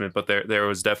Old Testament, but there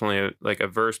was definitely a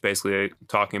verse basically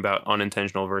talking about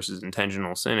unintentional versus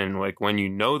intentional sin. And like, when you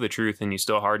know the truth and you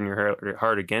still harden your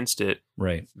heart against it,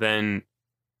 right, then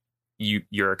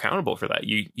you're accountable for that.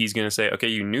 He's going to say, okay,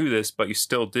 you knew this, but you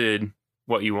still did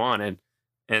what you wanted.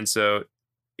 And so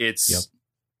it's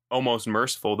almost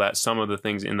merciful that some of the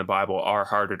things in the Bible are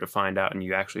harder to find out, and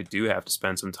you actually do have to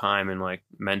spend some time and like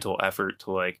mental effort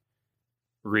to like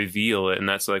reveal it. And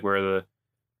that's like where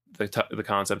the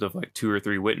concept of like 2 or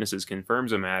 3 witnesses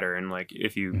confirms a matter. And like,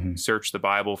 if you Mhm. search the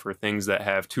Bible for things that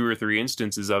have 2 or 3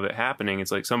 instances of it happening,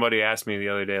 it's like somebody asked me the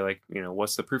other day, like,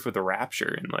 what's the proof of the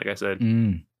rapture? And like I said,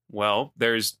 Mm. well,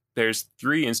 there's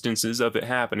 3 instances of it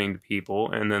happening to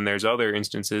people. And then there's other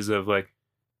instances of like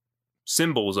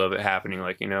symbols of it happening.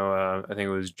 Like, I think it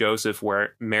was Joseph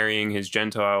marrying his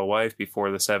Gentile wife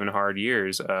before the 7 hard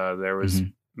years. There was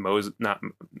Mhm. Moses, not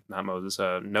Moses,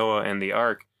 Noah and the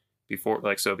ark before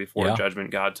Yeah.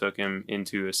 judgment, God took him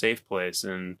into a safe place.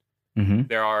 And Mhm.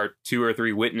 there are 2 or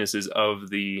 3 witnesses of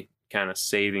the kind of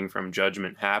saving from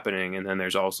judgment happening. And then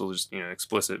there's also just,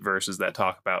 explicit verses that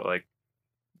talk about like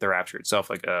the rapture itself.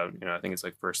 Like, I think it's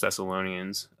like First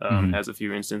Thessalonians Mhm. has a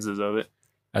few instances of it.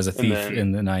 As a And thief then-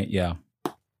 in the night. Yeah.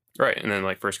 Right. And then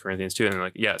like First Corinthians 2, and then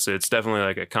like, yeah, so it's definitely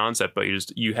like a concept, but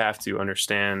you have to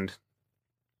understand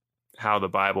how the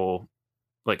Bible,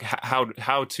 like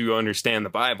how to understand the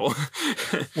Bible.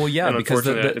 Well, yeah, And because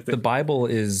unfortunately, the Bible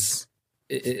is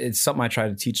it's something I try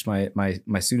to teach my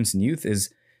students and youth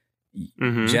is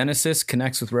Mhm. Genesis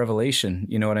connects with Revelation.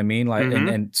 You know what I mean? Like,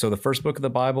 Mhm. and so the first book of the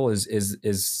Bible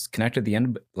is connected to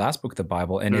the last book of the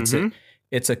Bible, and Mhm.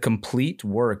 it's a complete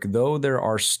work. Though there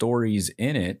are stories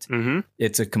in it, Mhm.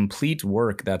 it's a complete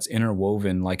work that's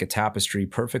interwoven like a tapestry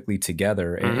perfectly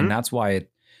together, Mhm. and that's why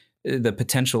the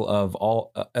potential of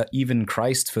all even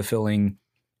Christ fulfilling,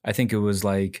 I think it was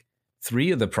like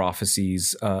 3 of the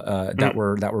prophecies that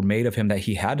were made of him that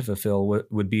he had to fulfill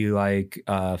would be like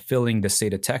filling the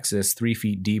state of Texas 3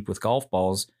 feet deep with golf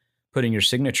balls, putting your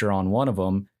signature on one of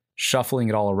them, shuffling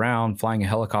it all around, flying a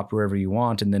helicopter wherever you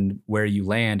want, and then where you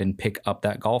land and pick up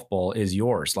that golf ball is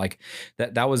yours. Like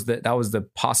that was the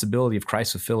possibility of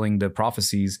Christ fulfilling the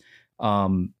prophecies.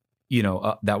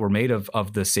 That were made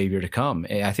of the Savior to come.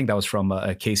 I think that was from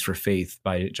a Case for Faith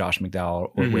by Josh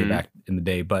McDowell way Mhm. back in the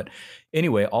day. But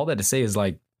anyway, all that to say is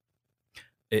like,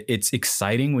 it's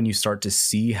exciting when you start to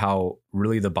see how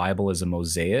really the Bible is a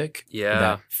mosaic Yeah.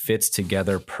 that fits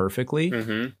together perfectly.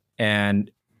 Mhm.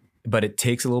 But it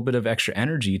takes a little bit of extra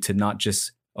energy to not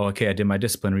just, oh, okay, I did my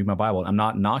discipline, read my Bible. I'm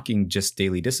not knocking just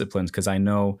daily disciplines, because I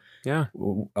know Yeah.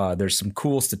 there's some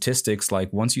cool statistics.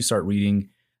 Like once you start reading,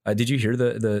 did you hear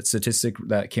the statistic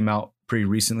that came out pretty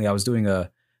recently? I was doing a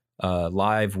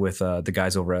live with the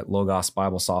guys over at Logos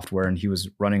Bible Software, and he was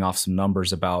running off some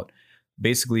numbers about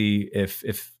basically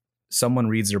if someone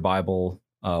reads their Bible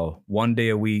 1 day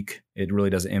a week, it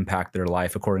really doesn't impact their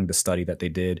life, according to the study that they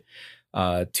did.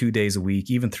 2 days a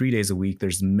week, even 3 days a week,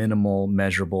 there's minimal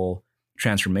measurable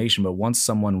transformation. But once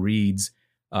someone reads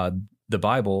the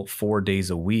Bible 4 days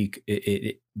a week,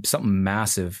 it something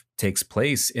massive takes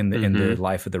place in the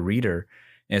life of the reader.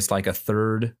 And it's like a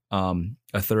third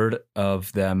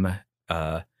of them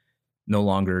no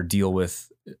longer deal with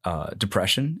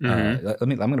depression. I'm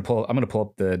going to pull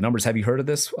up the numbers. Have you heard of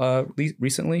this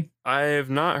recently? I have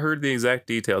not heard the exact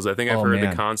details. I think I've Oh, heard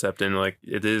man. the concept, and like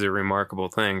it is a remarkable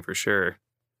thing for sure.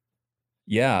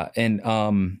 Yeah, and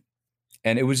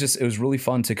it was really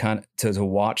fun to to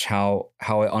watch how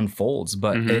it unfolds.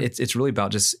 But Mhm. it's really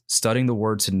about just studying the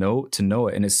word to know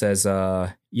it. And it says,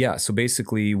 so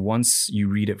basically, once you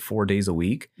read it 4 days a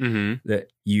week, Mhm. that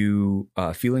you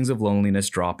feelings of loneliness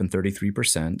drop in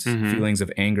 33%, Mhm. feelings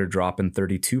of anger drop in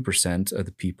 32% of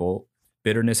the people,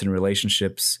 bitterness in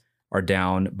relationships are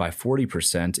down by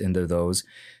 40% into those,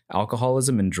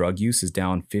 alcoholism and drug use is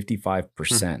down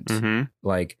 55%. Mhm.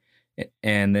 Like,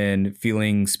 and then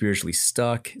feeling spiritually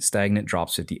stuck, stagnant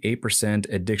drops 58%,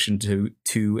 addiction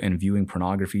to and viewing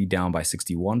pornography down by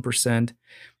 61%.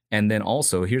 And then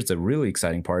also, here's the really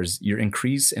exciting part, is your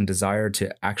increase in desire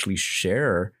to actually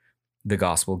share the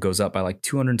gospel goes up by like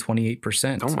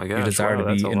 228%. Oh my Your gosh, desire wow, to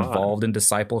that's be a lot. involved in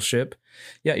discipleship.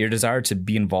 Yeah, your desire to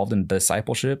be involved in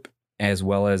discipleship as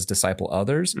well as disciple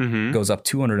others Mhm. goes up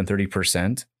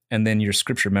 230%. And then your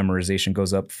scripture memorization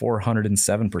goes up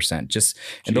 407%.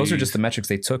 And those are just Jeez. the metrics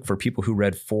they took for people who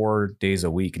read 4 days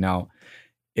a week. Now,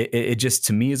 it just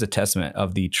to me is a testament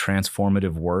of the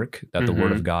transformative work that the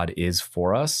Word of God is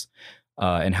for us,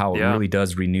 and how it Yeah. really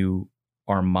does renew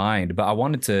our mind. But I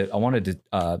wanted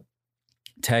to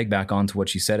tag back onto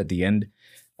what you said at the end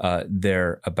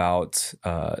there about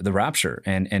the rapture,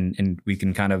 and we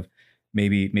can kind of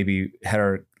maybe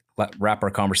wrap our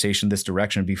conversation this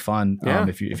direction. It'd be fun Yeah.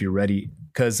 if you're ready,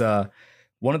 because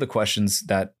one of the questions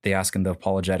that they ask in the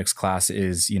apologetics class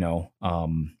is, I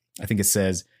think it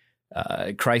says,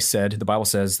 the Bible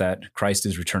says that Christ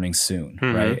is returning soon,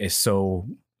 Mhm. right? So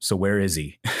where is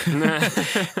he?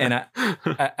 And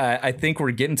I think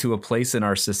we're getting to a place in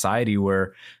our society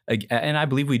where, and I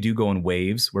believe we do go in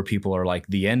waves where people are like,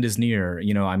 the end is near.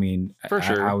 I mean, For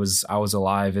sure. I was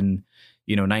alive in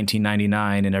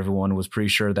 1999, and everyone was pretty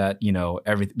sure that we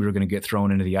were going to get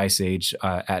thrown into the ice age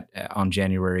on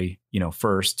January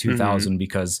 1st 2000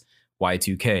 because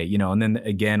Y2K, and then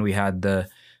again we had the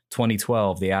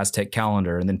 2012, the Aztec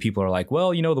calendar, and then people are like,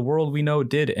 well, the world we know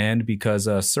did end because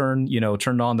CERN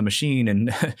turned on the machine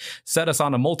and set us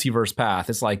on a multiverse path.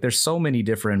 It's like there's so many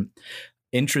different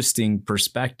interesting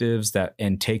perspectives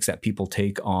and takes that people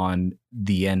take on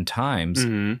the end times,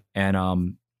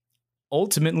 and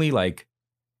ultimately, like,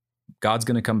 God's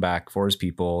going to come back for his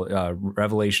people.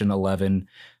 Revelation 11,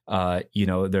 there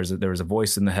was a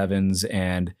voice in the heavens,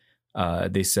 and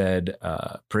they said,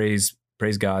 praise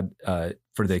God,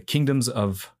 for the kingdoms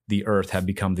of the earth have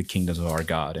become the kingdoms of our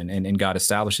God. And God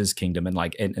established his kingdom.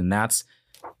 And that's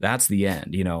the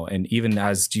end, and even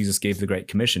as Jesus gave the Great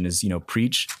Commission is,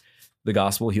 preach the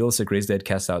gospel, heal the sick, raise the dead,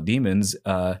 cast out demons,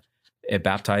 and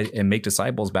baptize and make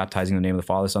disciples, baptizing in the name of the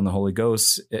Father, Son, and the Holy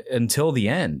Ghost until the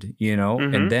end,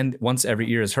 and then once every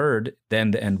ear is heard,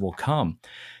 then the end will come.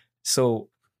 So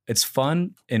it's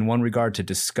fun in one regard to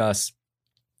discuss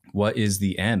what is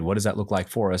the end? What does that look like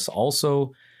for us?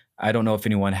 Also, I don't know if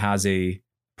anyone has a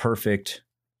perfect,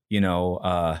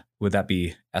 would that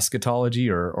be eschatology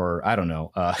or I don't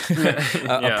know, a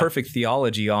perfect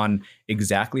theology on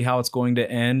exactly how it's going to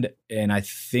end. And I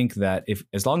think that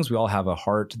as long as we all have a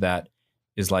heart that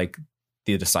is like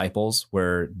the disciples,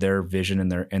 where their vision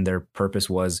and their purpose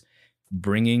was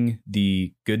bringing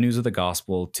the good news of the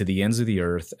gospel to the ends of the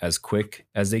earth as quick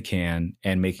as they can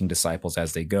and making disciples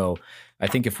as they go. I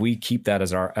think if we keep that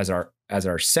as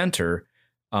our center,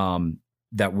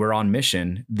 that we're on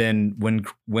mission, then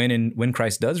when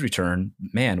Christ does return,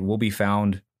 man, we'll be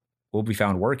found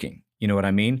working. You know what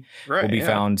I mean? Right, we'll be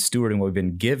found stewarding what we've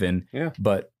been given. Yeah.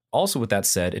 But also with that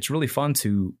said, it's really fun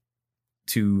to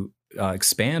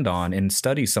expand on and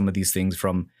study some of these things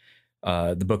from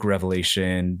the book of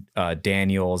Revelation,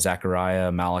 Daniel,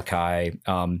 Zechariah, Malachi,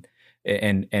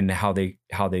 and how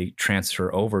they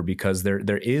transfer over, because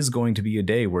there is going to be a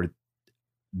day where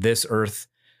this earth,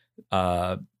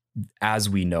 as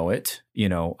we know it,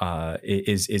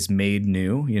 is made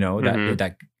new.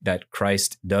 That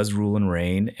Christ does rule and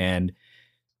reign, and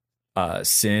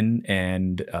sin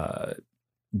and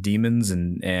demons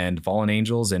and fallen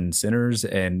angels and sinners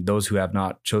and those who have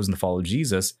not chosen to follow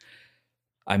Jesus.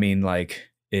 I mean, like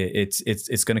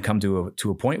it's going to come to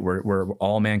a point where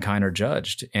all mankind are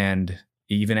judged. And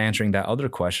even answering that other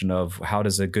question of how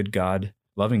does a good God,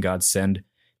 loving God, send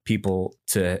people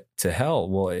to hell?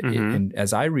 Well, and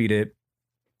as I read it,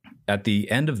 at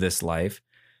the end of this life,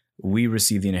 we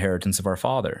receive the inheritance of our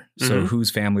Father. So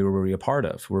whose family were we a part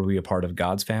of? Were we a part of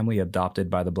God's family, adopted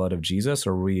by the blood of Jesus,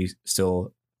 or were we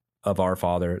still of our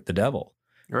father, the devil?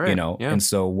 Right. And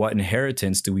so what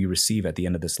inheritance do we receive at the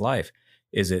end of this life?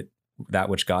 Is it that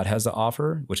which God has to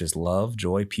offer, which is love,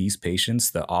 joy, peace,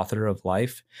 patience, the author of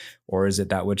life? Or is it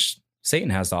that which Satan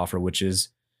has to offer, which is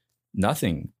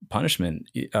nothing, punishment,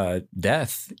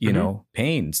 death,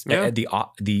 pains,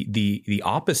 the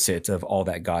opposite of all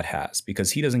that God has,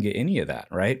 because he doesn't get any of that.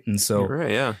 Right. And so,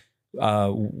 right, yeah.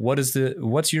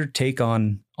 What's your take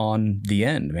on the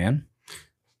end, man?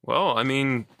 Well, I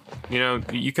mean,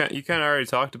 you kind of already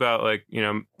talked about, like,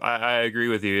 I agree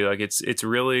with you. Like,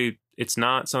 it's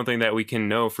not something that we can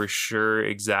know for sure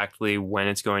exactly when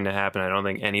it's going to happen. I don't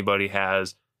think anybody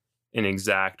has an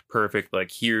exact perfect, like,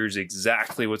 here's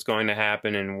exactly what's going to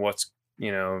happen and what's,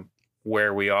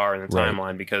 where we are in the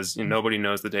timeline, because nobody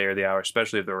knows the day or the hour,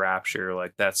 especially of the rapture.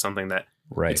 Like, that's something that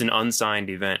it's an unsigned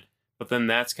event. But then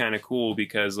that's kind of cool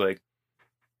because, like,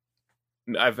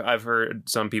 I've heard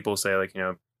some people say, like,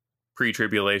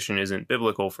 pre-tribulation isn't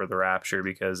biblical for the rapture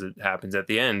because it happens at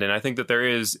the end. And I think that there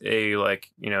is a, like,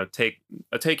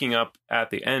 taking up at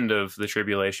the end of the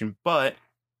tribulation, but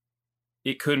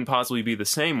it couldn't possibly be the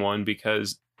same one,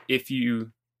 because if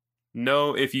you're in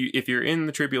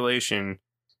the tribulation,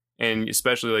 and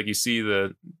especially, like, you see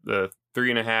the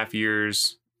 3.5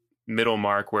 years middle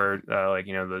mark where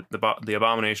the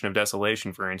abomination of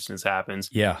desolation, for instance, happens.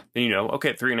 Yeah. Then,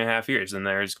 okay, 3.5 years, and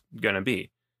there's gonna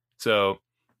be. So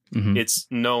it's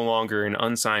no longer an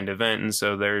unsigned event, and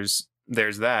so there's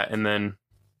that. And then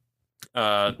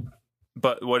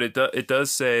but what it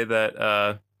does say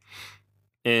that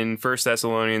in 1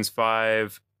 Thessalonians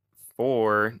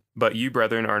 5:4, but you,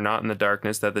 brethren, are not in the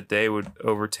darkness, that the day would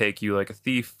overtake you like a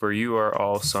thief, for you are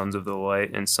all sons of the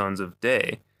light and sons of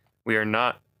day. We are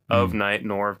not of night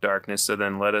nor of darkness, so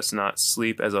then let us not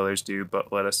sleep as others do,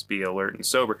 but let us be alert and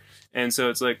sober. And so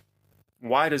it's like,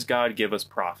 why does God give us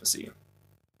prophecy?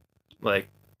 Like,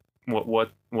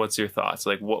 what's your thoughts?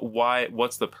 Like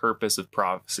what's the purpose of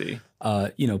prophecy?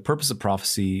 Purpose of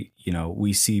prophecy,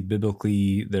 we see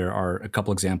biblically, there are a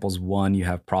couple examples. One, you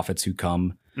have prophets who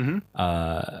come, and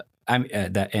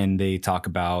they talk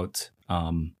about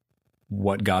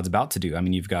what God's about to do. I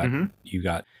mean, you've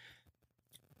got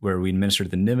where we minister to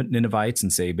the Ninevites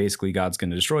and say, basically, God's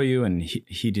going to destroy you. And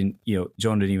he didn't,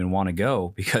 Jonah didn't even want to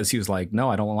go because he was like,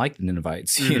 no, I don't like the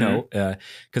Ninevites,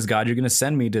 because God, you're going to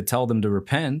send me to tell them to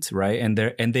repent. Right.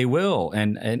 And they will.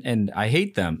 And I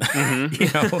hate them,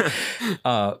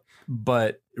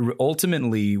 but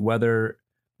ultimately,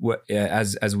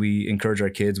 as we encourage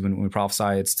our kids, when we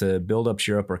prophesy, it's to build up,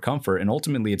 cheer up, or comfort. And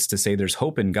ultimately it's to say there's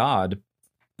hope in God,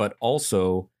 but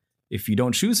also if you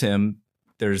don't choose him,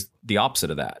 there's the opposite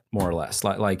of that, more or less.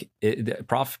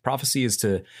 Prophecy is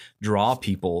to draw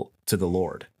people to the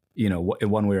Lord, in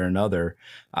one way or another.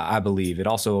 I believe it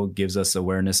also gives us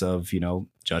awareness of,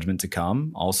 judgment to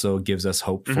come. Also gives us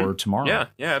hope for tomorrow.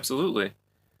 Yeah, absolutely.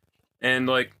 And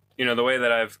the way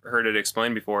that I've heard it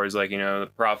explained before is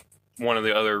one of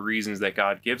the other reasons that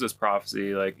God gives us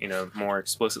prophecy, more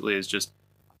explicitly, is just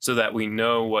so that we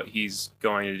know what he's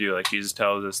going to do. Like Jesus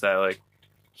tells us that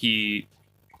he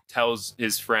tells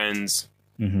his friends,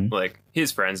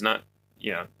 his friends, not,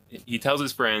 he tells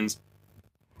his friends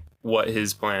what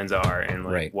his plans are and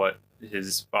what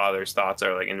his father's thoughts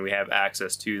are, and we have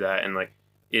access to that. And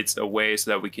it's a way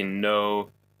so that we can know,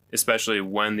 especially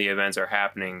when the events are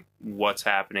happening, what's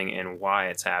happening and why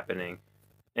it's happening.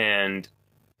 And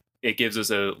it gives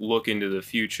us a look into the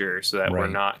future so that we're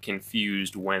not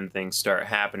confused when things start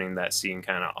happening that seem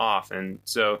kind of off. And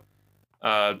so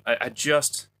I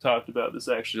just talked about this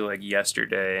actually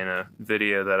yesterday in a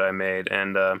video that I made,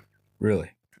 and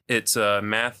really, it's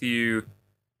Matthew.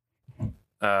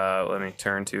 Let me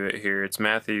turn to it here. It's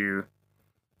Matthew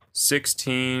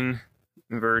 16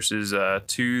 verses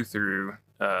 2 through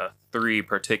 3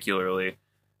 particularly,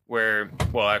 where,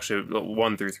 well, actually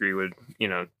 1 through 3 would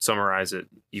summarize it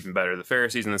even better. The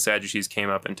Pharisees and the Sadducees came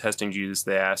up, and testing Jesus,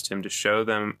 they asked him to show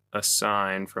them a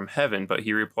sign from heaven. But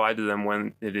he replied to them,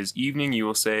 when it is evening,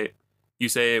 you say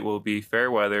it will be fair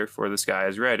weather, for the sky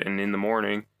is red, and in the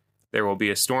morning there will be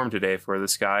a storm today, for the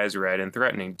sky is red and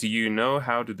threatening. Do you know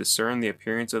how to discern the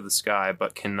appearance of the sky,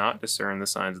 but cannot discern the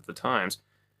signs of the times?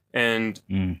 And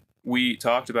we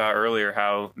talked about earlier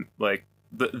how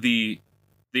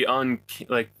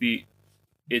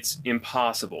it's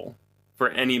impossible for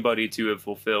anybody to have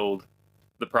fulfilled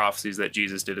the prophecies that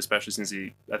Jesus did, especially since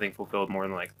he, I think, fulfilled more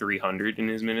than 300 in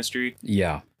his ministry.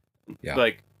 Yeah.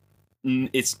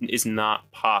 It's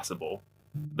not possible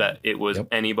that it was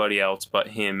anybody else but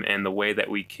him. And the way that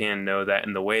we can know that,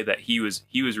 and the way that he was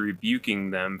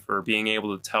rebuking them for being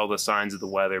able to tell the signs of the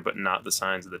weather but not the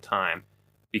signs of the time,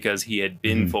 because he had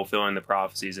been fulfilling the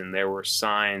prophecies, and there were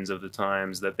signs of the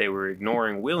times that they were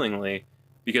ignoring willingly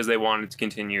because they wanted to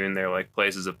continue in their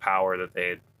places of power that they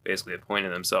had basically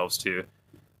appointed themselves to.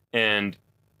 And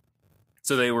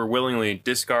so they were willingly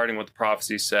discarding what the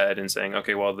prophecy said and saying,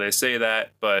 okay, well, they say that,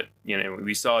 but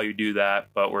we saw you do that,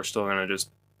 but we're still going to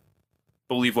just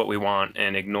believe what we want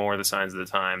and ignore the signs of the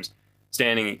times.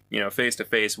 Standing, face to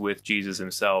face with Jesus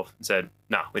himself, and said,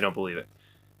 no, we don't believe it.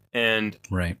 And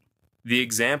the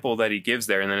example that he gives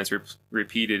there, and then it's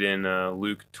repeated in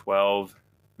Luke 12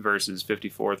 verses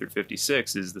 54 through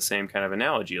 56, is the same kind of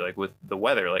analogy, with the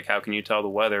weather. How can you tell the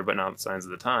weather but not the signs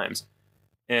of the times?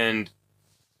 And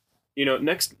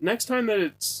next time that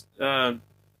it's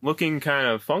looking kind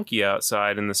of funky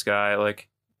outside in the sky,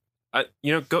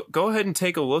 go ahead and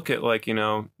take a look at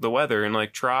the weather,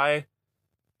 and try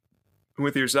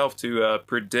with yourself to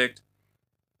predict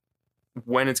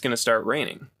when it's going to start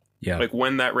raining. Yeah.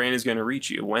 When that rain is going to reach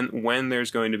you, when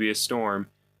there's going to be a storm.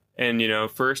 And,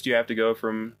 first you have to go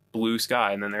from blue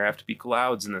sky, and then there have to be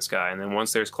clouds in the sky. And then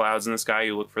once there's clouds in the sky,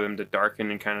 you look for them to darken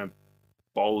and kind of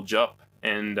bulge up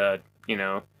and,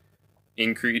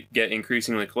 get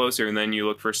increasingly closer. And then you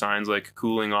look for signs like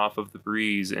cooling off of the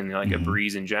breeze and a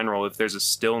breeze in general. If there's a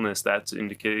stillness, that's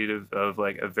indicative of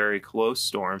a very close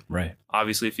storm. Right.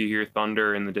 Obviously, if you hear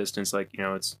thunder in the distance,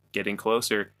 it's getting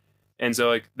closer. And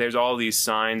so there's all these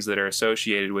signs that are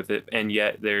associated with it, and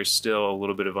yet there's still a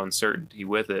little bit of uncertainty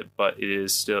with it, but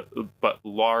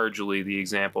largely the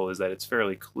example is that it's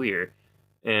fairly clear.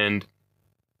 And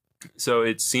so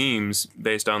it seems,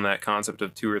 based on that concept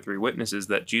of 2 or 3 witnesses,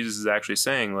 that Jesus is actually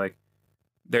saying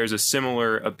there's a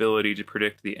similar ability to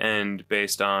predict the end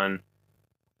based on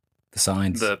the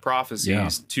signs, the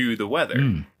prophecies to the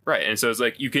weather. Right. And so it's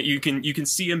you can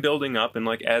see him building up, and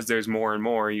as there's more and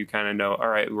more, you kind of know, all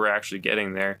right, we're actually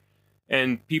getting there.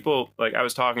 And people, I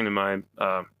was talking to my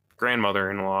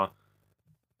grandmother-in-law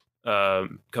a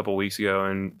couple weeks ago,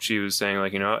 and she was saying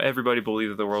like, everybody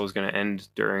believed that the world was going to end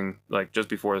during like just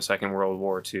before the Second World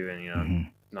War too, and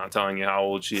not telling you how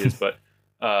old she is, but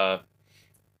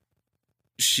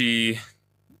she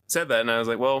said that, and I was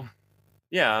like, well,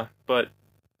 yeah, but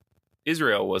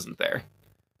Israel wasn't there.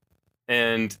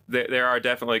 And there are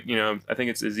definitely, I think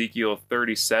it's Ezekiel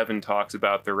 37 talks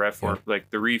about the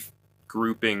the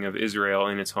regrouping of Israel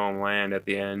in its homeland at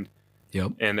the end.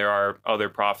 Yep. And there are other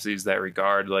prophecies that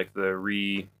regard like the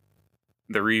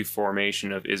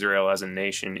reformation of Israel as a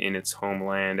nation in its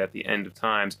homeland at the end of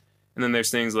times. And then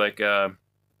there's things like,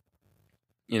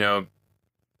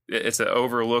 it's an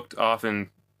overlooked often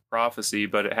prophecy,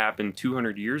 but it happened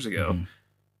 200 years ago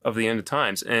of the end of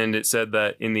times. And it said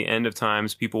that in the end of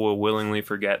times, people will willingly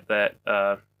forget that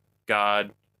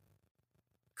God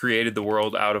created the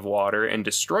world out of water and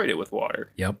destroyed it with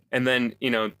water. Yep. And then,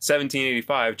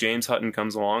 1785, James Hutton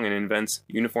comes along and invents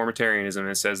uniformitarianism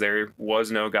and says there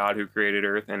was no God who created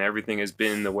Earth, and everything has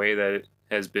been the way that it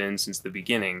has been since the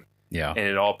beginning. Yeah. And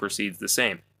it all proceeds the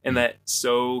same. And that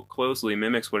so closely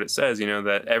mimics what it says,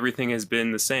 that everything has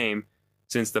been the same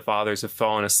since the fathers have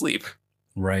fallen asleep.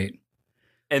 Right.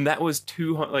 And that was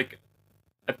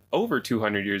over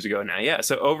 200 years ago now. Yeah.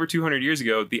 So over 200 years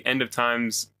ago, the end of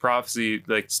times prophecy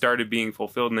like started being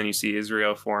fulfilled. And then you see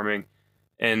Israel forming,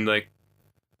 and like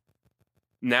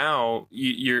now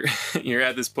you're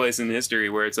at this place in history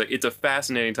where it's like, it's a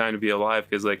fascinating time to be alive.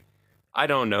 Cause like, I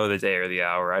don't know the day or the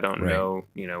hour. I don't know,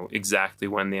 exactly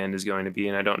when the end is going to be.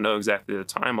 And I don't know exactly the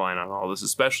timeline on all this,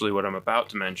 especially what I'm about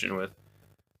to mention with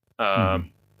the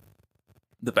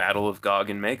Battle of Gog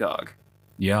and Magog.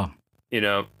 Yeah.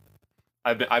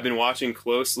 I've been watching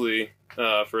closely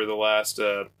for the last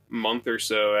month or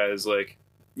so as like,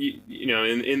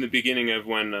 in the beginning of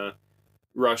when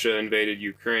Russia invaded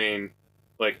Ukraine,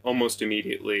 like almost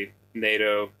immediately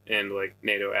NATO and like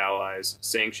NATO allies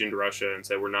sanctioned Russia and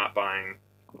said, we're not buying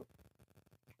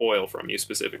oil from you,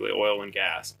 specifically oil and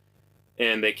gas.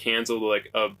 And they canceled like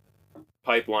a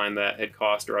pipeline that had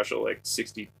cost Russia like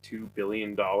 $62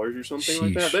 billion or something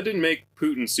like that. That didn't make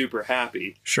Putin super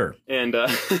happy. Sure. And,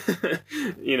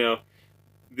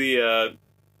 the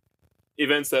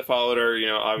events that followed are,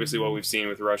 obviously what we've seen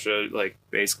with Russia, like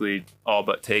basically all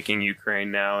but taking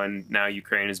Ukraine now. And now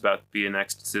Ukraine is about to be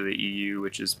annexed to the EU,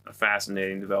 which is a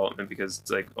fascinating development because it's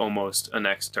like almost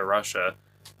annexed to Russia.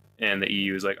 And the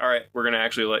EU is like, all right, we're going to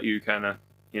actually let you kind of,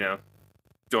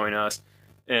 join us.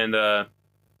 And,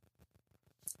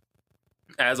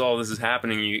 as all this is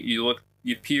happening,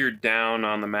 you peer down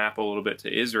on the map a little bit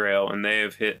to Israel, and they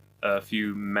have hit a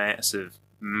few massive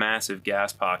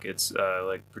gas pockets,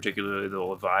 like particularly the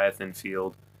Leviathan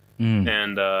field.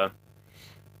 And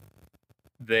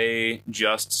they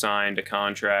just signed a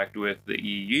contract with the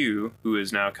EU, who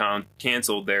has now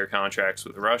canceled their contracts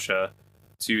with Russia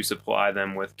to supply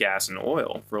them with gas and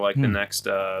oil for like the next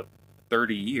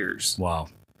 30 years. Wow.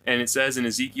 And it says in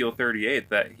Ezekiel 38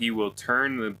 that he will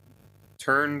turn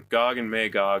Gog and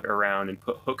Magog around and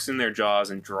put hooks in their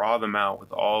jaws and draw them out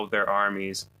with all of their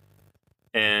armies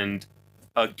and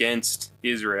against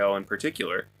Israel in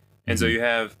particular. And so you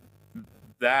have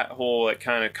that whole like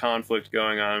kind of conflict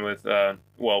going on with, and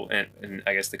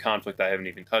I guess the conflict I haven't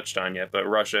even touched on yet, but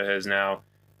Russia has now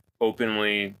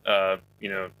openly,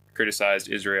 criticized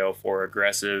Israel for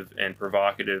aggressive and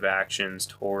provocative actions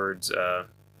towards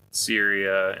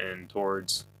Syria and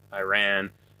towards Iran,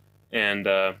 and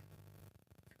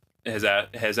has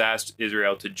asked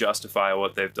Israel to justify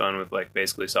what they've done with like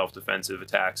basically self-defensive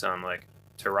attacks on like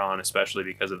Tehran, especially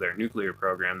because of their nuclear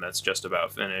program that's just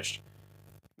about finished,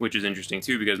 which is interesting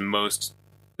too because most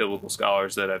biblical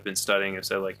scholars that I've been studying have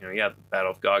said like, the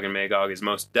Battle of Gog and Magog is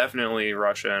most definitely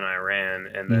Russia and Iran,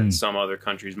 and then some other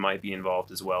countries might be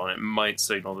involved as well, and it might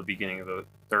signal the beginning of the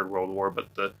Third World War, but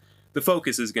the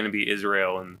focus is going to be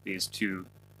Israel and these two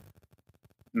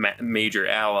major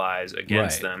allies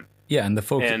against them. Yeah, and the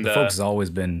focus has always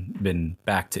been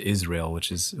back to Israel,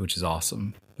 which is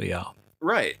awesome. But yeah,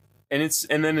 right. And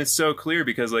then it's so clear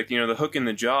because like the hook in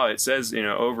the jaw. It says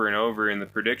over and over in the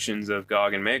predictions of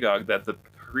Gog and Magog that the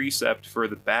precept for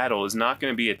the battle is not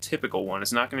going to be a typical one.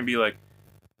 It's not going to be like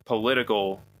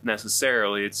political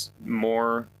necessarily. It's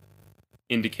more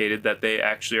indicated that they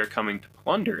actually are coming to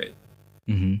plunder it.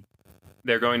 Mm-hmm.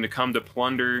 They're going to come to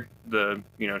plunder the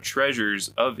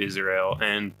treasures of Israel.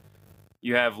 And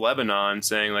you have Lebanon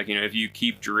saying like, if you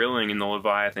keep drilling in the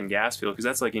Leviathan gas field, because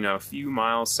that's like, a few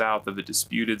miles south of a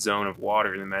disputed zone of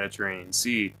water in the Mediterranean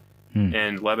Sea.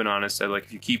 And Lebanon has said like,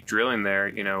 if you keep drilling there,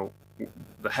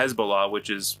 the Hezbollah, which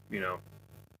is,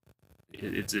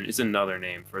 it's another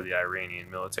name for the Iranian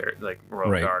military, like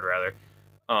Royal Guard rather,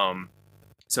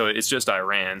 So it's just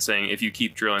Iran saying, if you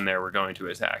keep drilling there, we're going to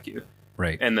attack you.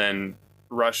 Right. And then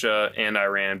Russia and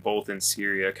Iran, both in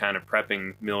Syria, kind of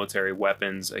prepping military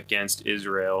weapons against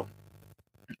Israel.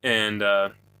 And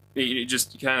it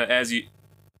just kind of,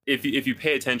 if you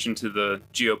pay attention to the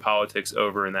geopolitics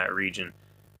over in that region,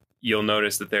 you'll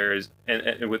notice that there is,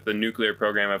 and with the nuclear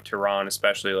program of Tehran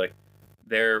especially, like,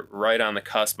 they're right on the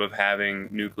cusp of having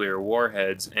nuclear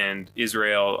warheads, and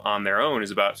Israel on their own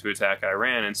is about to attack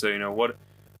Iran. And so, you know,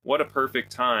 what a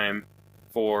perfect time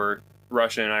for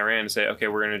Russia and Iran to say, okay,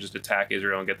 we're going to just attack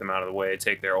Israel and get them out of the way,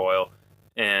 take their oil.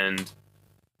 And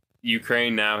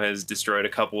Ukraine now has destroyed a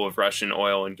couple of Russian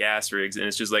oil and gas rigs. And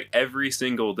it's just like every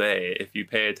single day, if you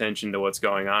pay attention to what's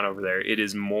going on over there, it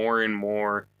is more and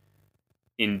more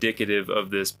indicative of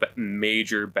this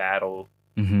major battle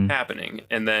happening.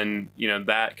 And then, you know,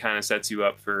 that kind of sets you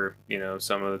up for, you know,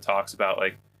 some of the talks about,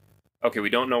 like, okay,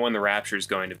 we don't know when the rapture is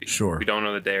going to be. Sure. We don't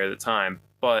know the day or the time,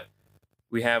 but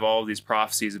we have all these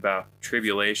prophecies about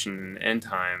tribulation and end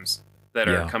times that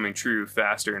are coming true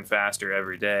faster and faster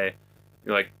every day.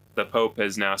 Like, the Pope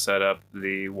has now set up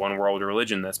the one world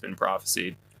religion that's been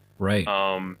prophesied. Right.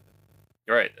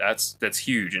 Right. That's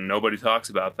huge, and nobody talks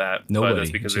about that. Nobody. But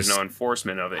that's because there's no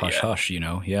enforcement of it yet. Hush, you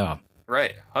know. Yeah.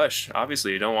 Right. Hush.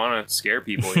 Obviously, you don't want to scare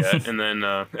people yet. And then,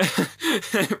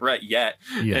 right, yet.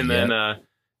 Yeah, and then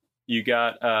you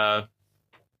got a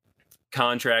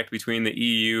contract between the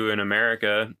EU and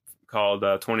America called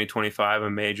 2025, a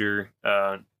major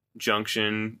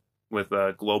junction with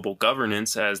global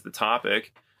governance as the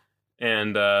topic.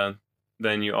 And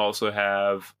then you also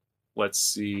have, let's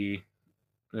see,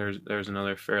 there's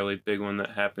another fairly big one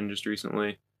that happened just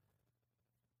recently.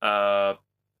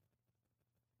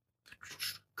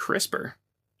 CRISPR.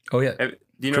 Oh yeah, do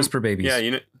you know CRISPR babies? Yeah,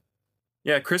 you know,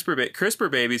 yeah,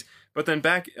 CRISPR babies. But then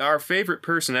back, our favorite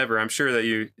person ever. I'm sure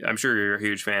you're a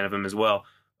huge fan of him as well.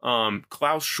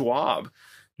 Klaus Schwab,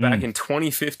 back in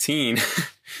 2015,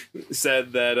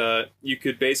 said that you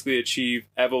could basically achieve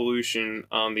evolution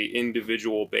on the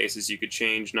individual basis. You could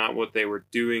change not what they were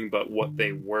doing, but what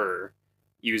they were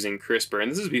using CRISPR.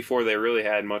 And this is before they really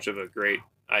had much of a great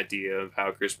idea of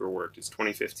how CRISPR worked. It's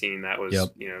 2015. That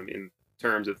was, you know, in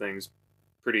terms of things,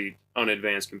 pretty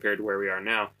unadvanced compared to where we are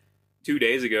now. 2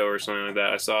 days ago or something like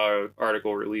that, I saw an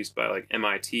article released by, like,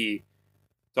 MIT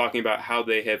talking about how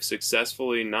they have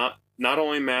successfully not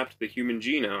only mapped the human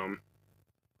genome,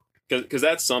 because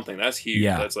that's something that's huge.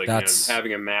 Yeah, that's like, you know,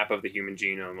 having a map of the human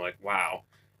genome, like, wow.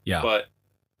 Yeah. But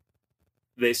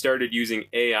they started using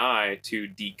AI to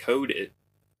decode it,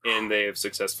 and they have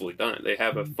successfully done it. They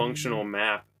have a functional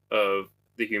map of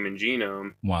the human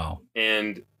genome. Wow.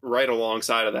 And right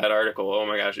alongside of that article, oh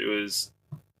my gosh, it was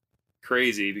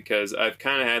crazy, because I've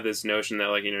kind of had this notion that,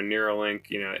 like, you know, Neuralink,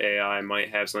 you know, AI might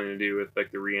have something to do with,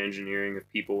 like, the re-engineering of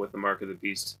people with the mark of the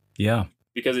beast. Yeah.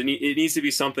 Because it needs to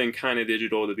be something kind of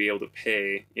digital to be able to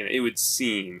pay. You know, it would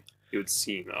seem,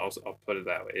 I'll put it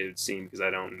that way. It would seem, because I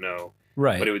don't know.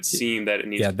 Right. But it would seem that it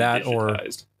needs to be that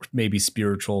digitized. Or maybe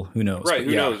spiritual. Who knows? Right.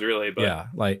 Who knows, really? But yeah.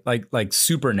 Like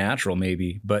supernatural,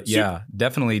 maybe. But yeah,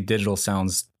 definitely digital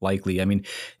sounds likely. I mean,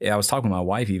 I was talking to my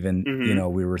wife even, you know,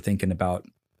 we were thinking about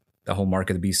the whole mark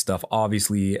of the beast stuff,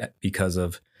 obviously, because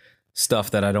of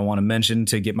stuff that I don't want to mention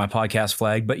to get my podcast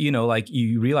flagged. But, you know, like,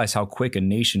 you realize how quick a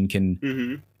nation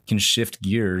can shift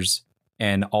gears,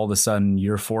 and all of a sudden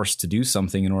you're forced to do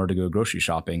something in order to go grocery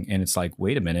shopping. And it's like,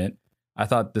 wait a minute. I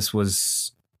thought this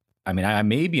was, I mean, I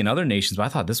may be in other nations, but I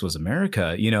thought this was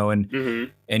America, you know, and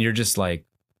you're just like,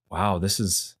 wow, this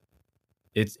is,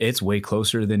 it's way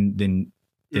closer than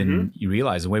you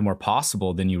realize, and way more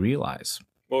possible than you realize.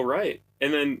 Well, right.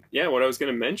 And then, yeah, what I was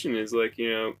going to mention is, like, you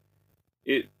know,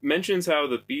 it mentions how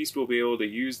the beast will be able to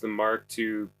use the mark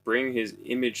to bring his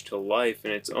image to life.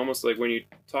 And it's almost like when you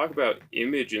talk about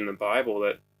image in the Bible,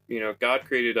 that, you know, God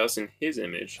created us in his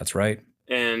image. That's right.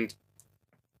 And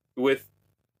with,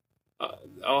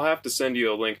 I'll have to send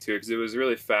you a link to it, because it was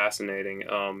really fascinating.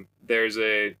 There's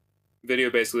a video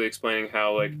basically explaining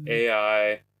how, like,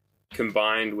 AI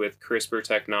combined with CRISPR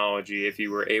technology, if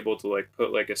you were able to, like,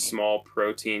 put, like, a small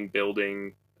protein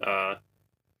building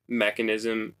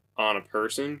mechanism on a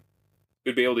person,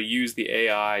 would be able to use the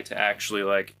AI to actually,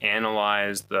 like,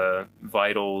 analyze the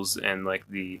vitals and, like,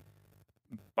 the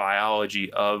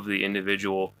biology of the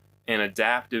individual and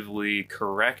adaptively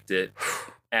correct it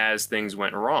as things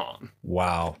went wrong.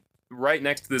 Wow. Right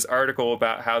next to this article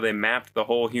about how they mapped the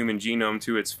whole human genome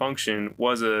to its function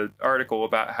was an article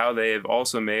about how they have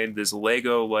also made this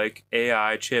Lego-like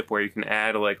AI chip where you can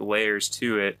add, like, layers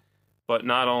to it. But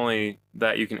not only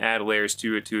that you can add layers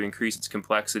to it to increase its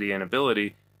complexity and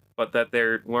ability, but that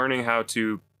they're learning how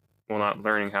to, well, not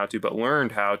learning how to, but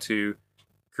learned how to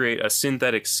create a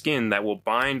synthetic skin that will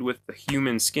bind with the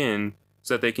human skin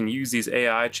so that they can use these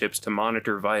AI chips to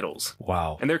monitor vitals.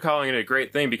 Wow. And they're calling it a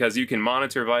great thing because you can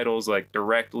monitor vitals like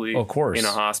directly Of course. in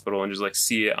a hospital and just like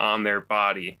see it on their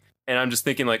body. And I'm just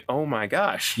thinking like, oh my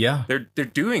gosh. Yeah. They're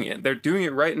doing it. They're doing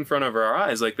it right in front of our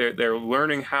eyes. Like they're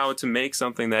learning how to make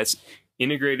something that's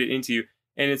integrated into you.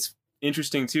 And it's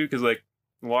interesting too, because like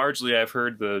largely I've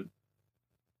heard the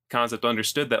concept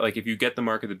understood that like if you get the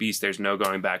mark of the beast, there's no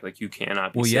going back. Like you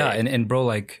cannot be saved. Yeah, and bro,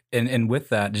 like and with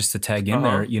that, just to tag in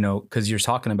there, you know, because you're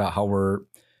talking about how we're,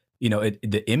 you know,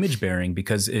 the image bearing,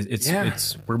 because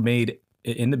it's we're made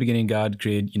in the beginning. God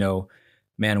created, you know,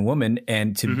 man and woman,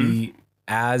 and to be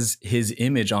as His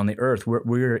image on the earth,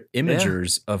 we're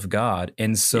imagers of God,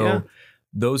 and so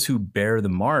those who bear the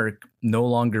mark no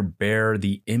longer bear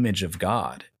the image of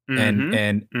God.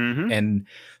 And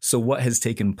so what has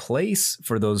taken place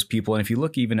for those people, and if you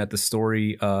look even at the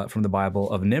story from the Bible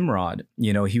of Nimrod,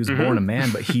 you know, he was born a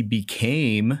man, but he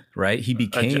became, right? He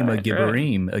became a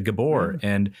Gibborim, a Gibbor,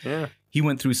 and he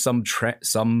went through some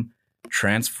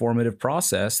transformative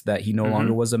process that he no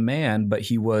longer was a man, but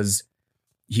he was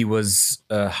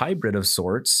a hybrid of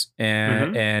sorts,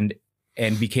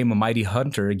 and became a mighty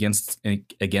hunter against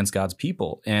God's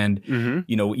people, and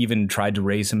you know, even tried to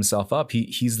raise himself up.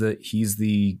 He's the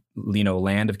you know,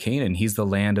 land of Canaan. He's the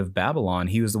land of Babylon.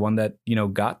 He was the one that, you know,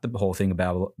 got the whole thing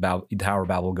about Tower of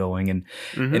Babel going, and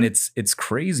it's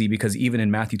crazy because even in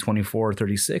Matthew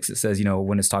 24:36 it says, you know,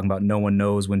 when it's talking about no one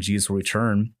knows when Jesus will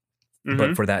return,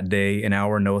 but for that day and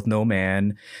hour knoweth no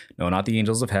man, no, not the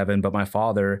angels of heaven, but my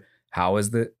Father. How is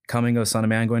the coming of the Son of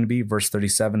Man going to be? Verse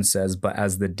 37 says, but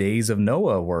as the days of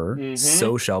Noah were,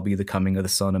 so shall be the coming of the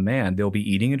Son of Man. They'll be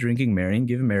eating and drinking, marrying,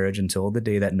 giving marriage until the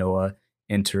day that Noah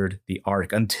entered the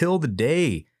ark. Until the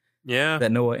day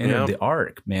that Noah entered the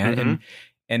ark, man.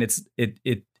 And it's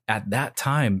at that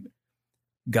time,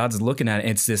 God's looking at it.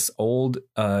 It's this old,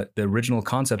 the original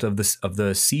concept of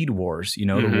the seed wars, you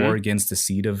know, the war against the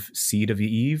seed of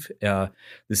Eve, the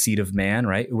seed of man,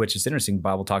 right? Which is interesting. The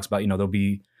Bible talks about, you know, there'll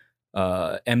be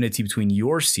enmity between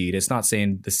your seed. It's not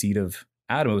saying the seed of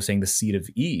Adam, it was saying the seed of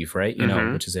Eve, right? You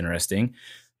know, which is interesting,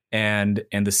 and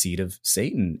the seed of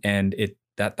Satan. And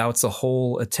that's the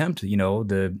whole attempt, you know,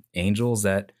 the angels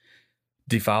that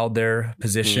defiled their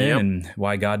position and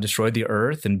why God destroyed the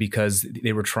earth, and because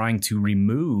they were trying to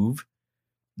remove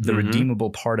the redeemable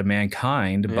part of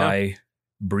mankind by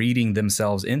breeding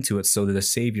themselves into it, so that the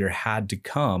Savior had to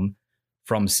come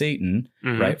from Satan,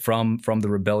 right? From the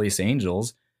rebellious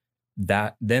angels.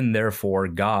 That then, therefore,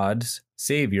 God's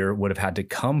Savior would have had to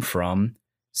come from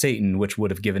Satan, which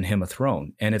would have given him a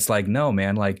throne. And it's like, no,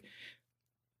 man, like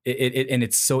and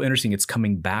it's so interesting. It's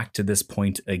coming back to this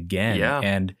point again. Yeah.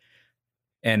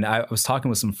 And I was talking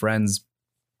with some friends,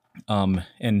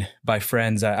 and by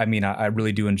friends, I mean, I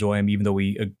really do enjoy them, even though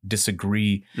we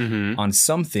disagree on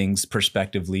some things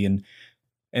perspectively.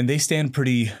 And they stand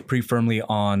pretty firmly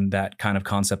on that kind of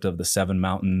concept of the seven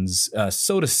mountains,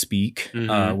 so to speak,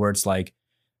 where it's like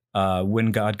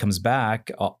when God comes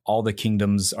back, all the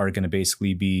kingdoms are going to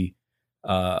basically be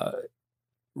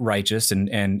righteous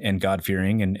and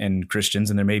God-fearing and Christians.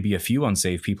 And there may be a few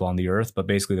unsaved people on the earth, but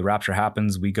basically the rapture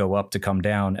happens. We go up to come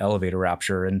down, elevator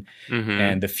rapture. And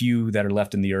the few that are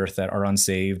left in the earth that are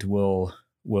unsaved will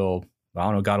I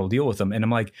don't know, God will deal with them. And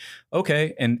I'm like,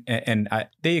 okay. And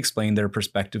they explain their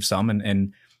perspective some,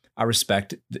 and I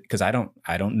respect, because I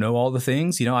don't know all the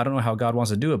things, you know, I don't know how God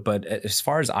wants to do it. But as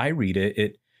far as I read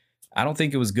it, I don't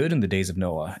think it was good in the days of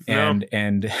Noah.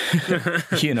 And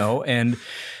you know, and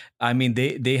I mean,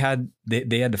 they had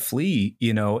to flee,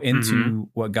 you know, into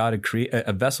what God had created,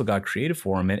 a vessel God created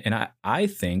for them. And I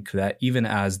think that even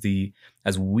as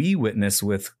we witness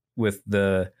with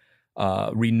the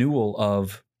renewal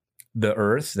of the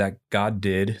earth that God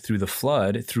did through the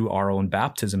flood, through our own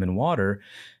baptism in water,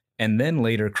 and then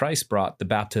later Christ brought the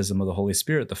baptism of the Holy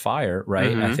Spirit, the fire,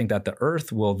 right? I think that the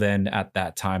earth will then at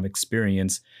that time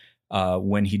experience,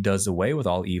 when he does away with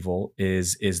all evil,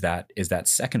 is that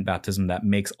second baptism that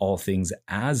makes all things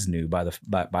as new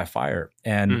by fire.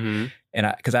 And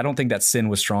because I don't think that sin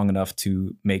was strong enough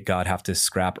to make God have to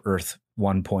scrap earth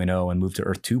 1.0 and move to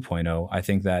earth 2.0. I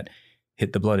think that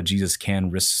the blood of Jesus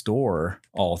can restore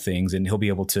all things, and he'll be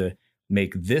able to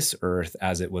make this earth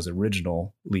as it was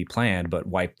originally planned, but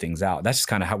wipe things out. That's just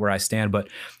kind of where I stand. But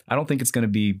I don't think it's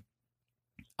going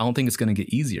to get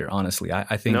easier. Honestly,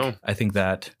 I think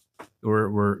that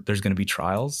there's going to be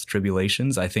trials,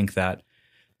 tribulations. I think that,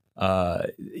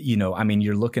 you know, I mean,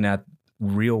 you're looking at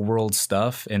real world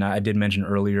stuff. And I did mention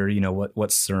earlier, you know, what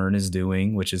CERN is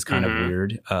doing, which is kind of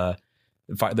weird.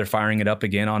 They're firing it up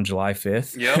again on July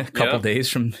 5th, a couple days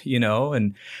from, you know,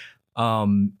 and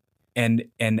And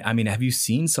I mean, have you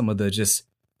seen some of the just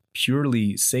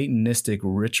purely Satanistic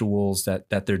rituals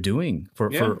that they're doing for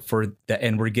that?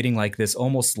 And we're getting like this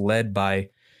almost led by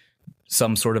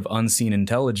some sort of unseen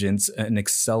intelligence, an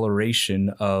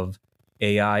acceleration of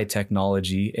AI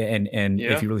technology. And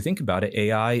if you really think about it,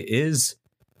 AI is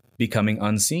becoming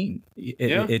unseen.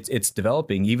 It's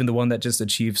developing. Even the one that just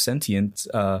achieved sentience.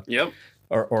 Or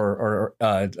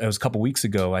it was a couple weeks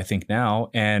ago, I think now,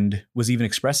 and was even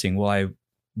expressing, well, I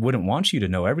wouldn't want you to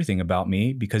know everything about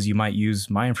me because you might use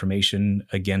my information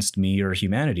against me or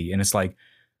humanity. And it's like,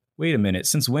 wait a minute,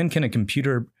 since when can a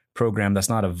computer program that's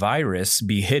not a virus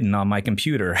be hidden on my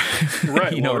computer?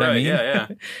 Right. You know what I mean? Yeah.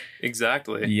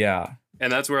 Exactly. Yeah.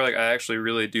 And that's where like I actually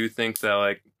really do think that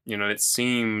like, you know, it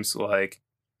seems like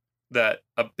that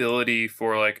ability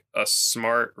for like a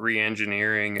smart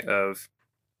re-engineering of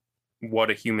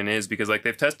what a human is, because like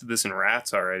they've tested this in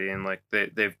rats already, and like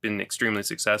they've been extremely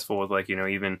successful with like, you know,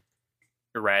 even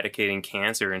eradicating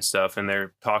cancer and stuff, and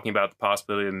they're talking about the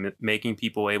possibility of making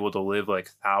people able to live like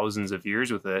thousands of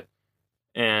years with it.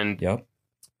 And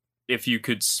if you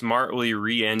could smartly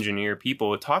re-engineer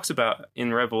people, it talks about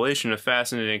in Revelation a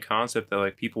fascinating concept that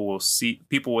like people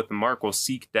with the mark will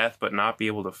seek death but not be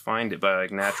able to find it by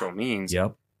like natural means.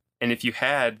 And if you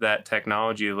had that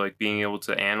technology of like being able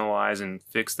to analyze and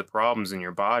fix the problems in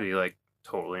your body, like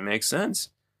totally makes sense.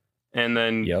 And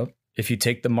then if you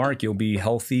take the mark, you'll be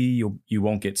healthy. You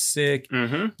won't get sick.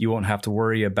 You won't have to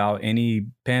worry about any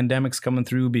pandemics coming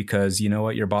through because you know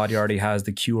what, your body already has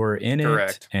the cure in it.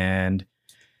 Correct. And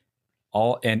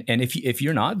if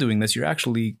you're not doing this, you're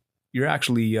actually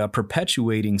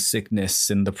perpetuating sickness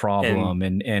and the problem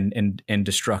and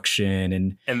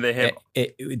destruction and they have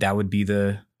that would be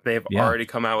the. They've already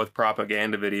come out with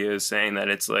propaganda videos saying that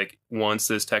it's like once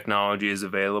this technology is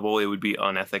available, it would be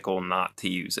unethical not to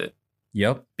use it.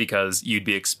 Because you'd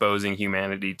be exposing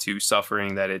humanity to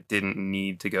suffering that it didn't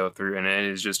need to go through. And it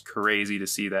is just crazy to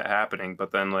see that happening.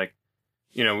 But then like,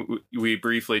 you know, we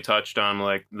briefly touched on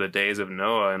like the days of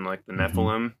Noah and like the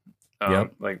Nephilim,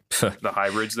 like the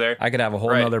hybrids there. I could have a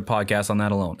whole nother podcast on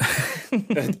that alone.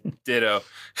 Ditto.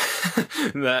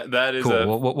 that is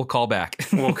cool. We'll call back.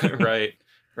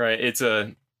 Right.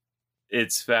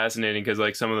 It's fascinating because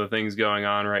like some of the things going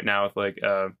on right now with like,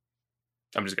 I'm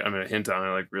going to hint on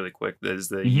it like really quick. There's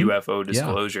the UFO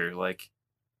disclosure. Like,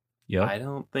 I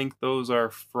don't think those are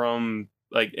from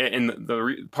like, and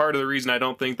the part of the reason I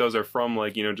don't think those are from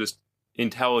like, you know, just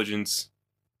intelligence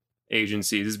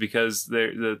agencies is because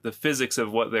the physics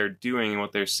of what they're doing and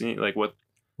what they're seeing, like what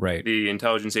the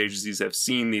intelligence agencies have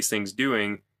seen these things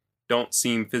doing don't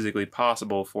seem physically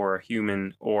possible for a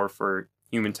human or for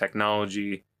human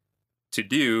technology to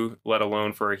do, let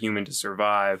alone for a human to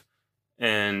survive.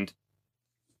 And,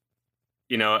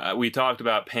 you know, we talked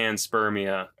about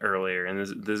panspermia earlier, and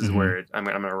this is where I'm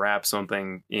going to wrap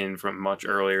something in from much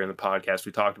earlier in the podcast.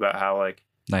 We talked about how, like,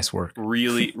 nice work,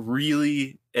 really,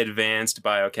 really advanced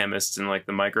biochemists and like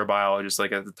the microbiologists,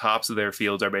 like at the tops of their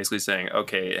fields, are basically saying,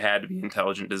 okay, it had to be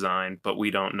intelligent design, but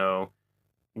we don't know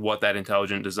what that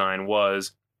intelligent design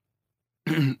was.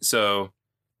 So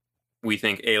we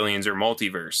think aliens are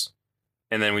multiverse.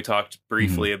 And then we talked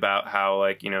briefly about how,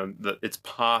 like, you know, it's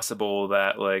possible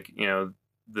that, like, you know,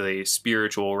 the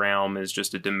spiritual realm is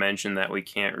just a dimension that we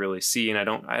can't really see. And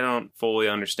I don't fully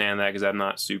understand that because I'm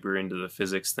not super into the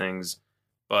physics things.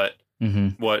 But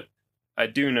what I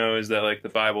do know is that, like, the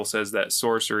Bible says that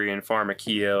sorcery and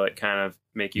pharmakia, like, kind of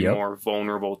make you more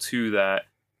vulnerable to that.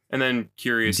 And then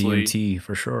curiously, DMT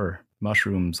for sure.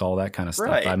 Mushrooms, all that kind of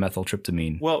stuff,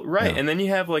 dimethyltryptamine. Well, and then you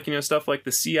have, like, you know, stuff like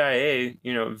the CIA,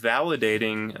 you know,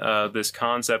 validating this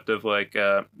concept of, like,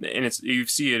 and you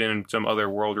see it in some other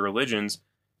world religions.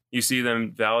 You see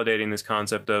them validating this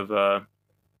concept of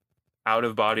out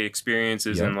of body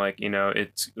experiences, and, like, you know,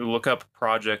 look up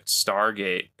Project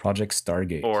Stargate,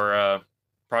 or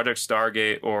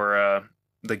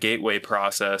the Gateway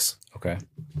Process. Okay.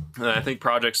 I think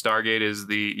Project Stargate is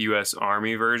the U.S.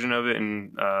 Army version of it,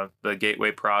 and the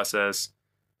Gateway Process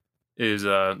is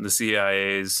the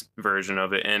CIA's version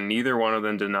of it. And neither one of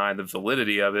them deny the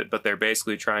validity of it, but they're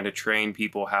basically trying to train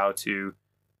people how to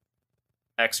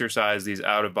exercise these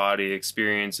out-of-body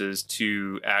experiences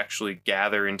to actually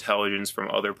gather intelligence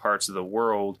from other parts of the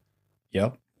world.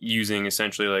 Using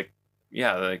essentially, like,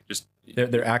 just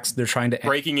they're trying to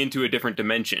breaking into a different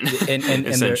dimension, and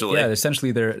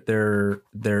essentially they're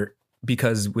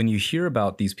because when you hear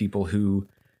about these people who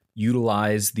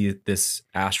utilize this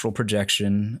astral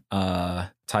projection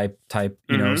type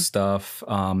you know stuff,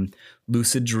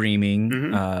 lucid dreaming,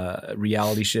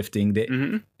 reality shifting,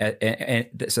 and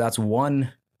so that's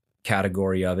one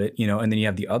category of it, and then you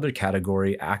have the other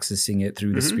category accessing it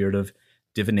through the spirit of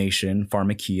divination,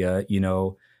 pharmakia,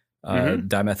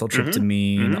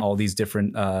 dimethyltryptamine, all these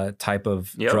different type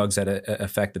of drugs that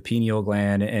affect the pineal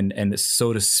gland, and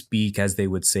so to speak, as they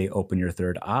would say, open your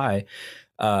third eye,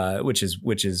 which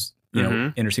is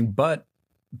interesting. But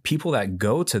people that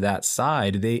go to that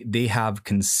side, they have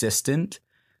consistent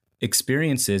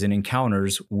experiences and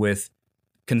encounters with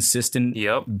consistent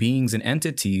beings and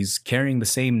entities carrying the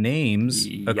same names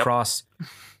across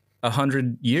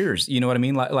 100 years. You know what I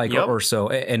mean? Or so.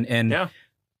 And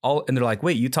they're like,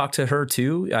 wait, you talked to her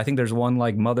too? I think there's one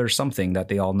like mother something that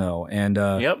they all know. And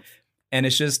and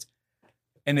it's just,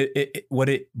 and it what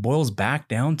it boils back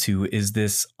down to is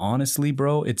this, honestly,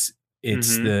 bro, it's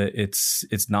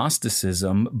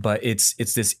Gnosticism, but it's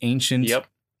this ancient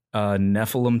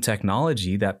Nephilim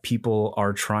technology that people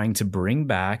are trying to bring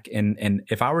back. And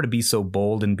if I were to be so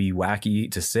bold and be wacky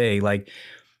to say, like,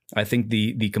 I think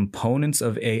the components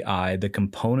of AI, the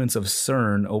components of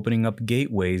CERN opening up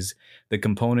gateways, the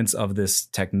components of this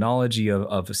technology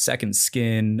of a second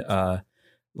skin,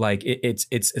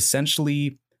 it's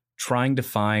essentially trying to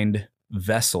find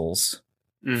vessels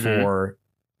for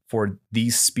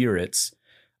these spirits,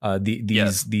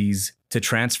 these to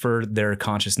transfer their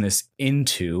consciousness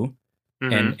into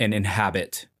and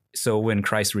inhabit. So when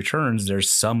Christ returns, there's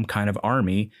some kind of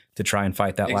army to try and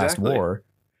fight that last war.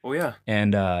 Oh yeah.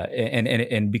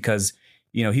 And because,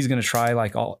 he's going to try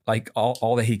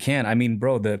all that he can. I mean,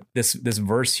 bro, this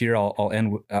verse here, I'll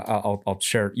end, I'll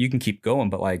share. You can keep going,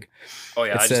 but I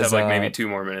just have maybe 2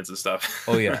 more minutes of stuff.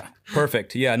 Oh yeah.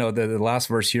 Perfect. Yeah, no, the last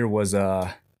verse here was,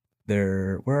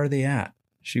 where are they at?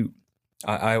 Shoot.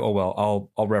 I'll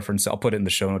reference, I'll put it in the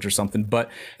show notes or something, but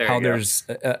there's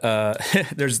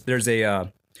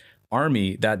a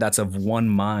army that's of one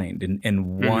mind and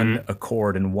one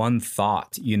accord and one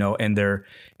thought,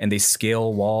 and they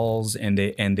scale walls and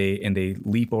they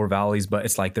leap over valleys, but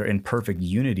it's like they're in perfect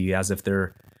unity, as if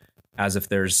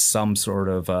there's some sort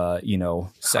of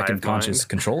second hive conscious mind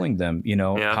controlling them,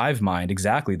 hive mind,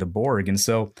 exactly, the Borg. And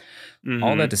so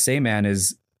all that to say, man,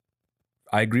 is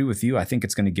I agree with you. I think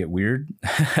it's going to get weird.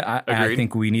 I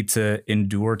think we need to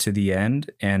endure to the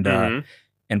end, and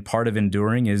part of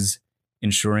enduring is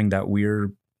ensuring that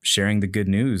we're sharing the good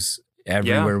news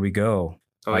everywhere we go.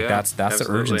 That's the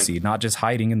urgency, not just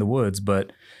hiding in the woods,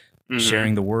 but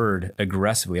sharing the word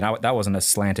aggressively. And that wasn't a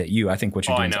slant at you. I think what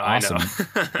you're doing is awesome.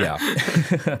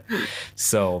 Yeah.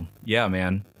 So yeah,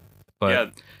 man.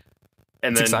 But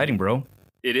it's exciting, bro.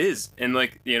 It is. And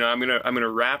I'm gonna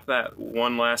wrap that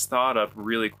one last thought up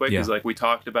really quick. Is we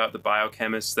talked about the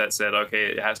biochemists that said, okay,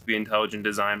 it has to be intelligent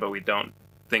design, but we don't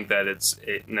think that it's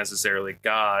necessarily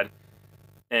God.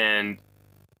 And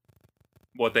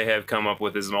what they have come up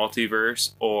with is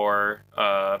multiverse, or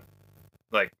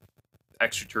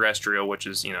extraterrestrial, which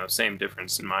is, same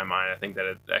difference in my mind. I think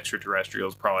that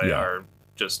extraterrestrials probably are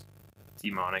just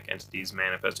demonic entities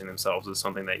manifesting themselves as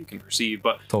something that you can perceive.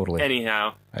 But totally,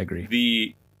 anyhow, I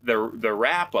agree. The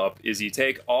wrap up is you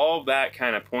take all of that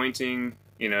kind of pointing,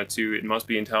 to it must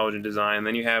be intelligent design. And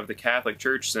then you have the Catholic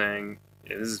Church saying,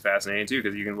 and this is fascinating too,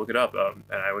 because you can look it up, and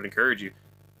I would encourage you.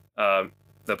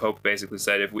 The Pope basically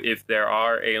said, if there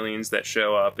are aliens that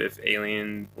show up, if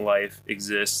alien life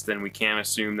exists, then we can't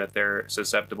assume that they're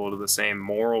susceptible to the same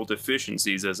moral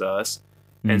deficiencies as us.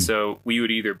 And so we would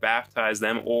either baptize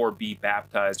them or be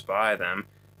baptized by them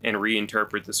and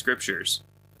reinterpret the scriptures.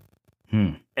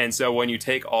 And so when you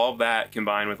take all of that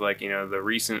combined with the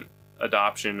recent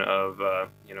adoption of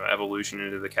evolution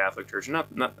into the Catholic Church,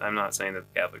 I'm not saying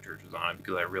that the Catholic Church is on it,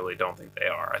 because I really don't think they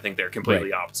are. I think they're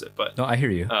completely opposite. But no, I hear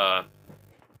you.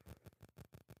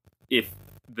 If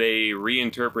they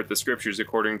reinterpret the scriptures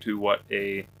according to what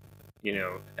a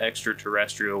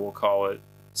extraterrestrial, we'll call it,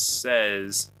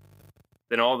 says,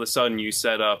 then all of a sudden you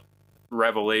set up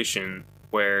Revelation,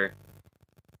 where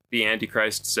the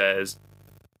Antichrist says,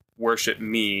 worship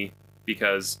me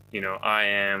because I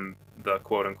am the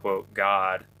quote unquote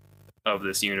God of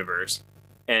this universe.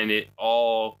 And it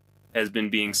all has been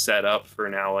being set up for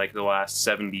now the last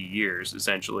 70 years,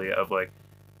 essentially, of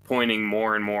pointing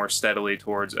more and more steadily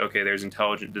towards, okay, there's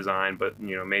intelligent design, but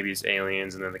maybe it's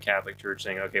aliens. And then the Catholic Church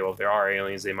saying, okay, well, if there are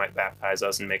aliens, they might baptize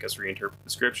us and make us reinterpret the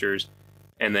scriptures.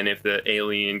 And then if the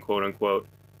alien, quote unquote,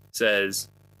 says,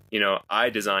 I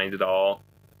designed it all,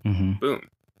 boom,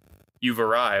 you've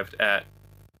arrived at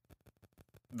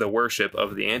the worship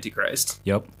of the Antichrist.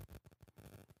 Yep.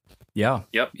 Yeah.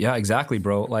 Exactly,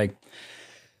 bro.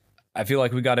 I feel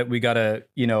like we gotta,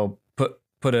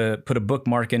 put a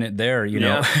bookmark in it there,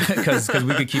 because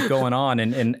we could keep going on,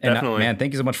 and man,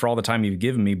 thank you so much for all the time you've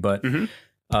given me. But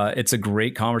It's a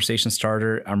great conversation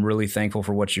starter. I'm really thankful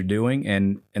for what you're doing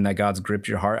and that God's gripped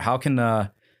your heart. How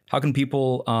can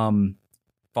people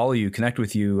follow you, connect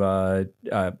with you? Where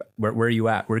are you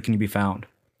at? Where can you be found?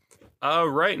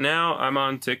 Right now, I'm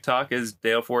on TikTok as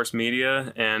Dale Force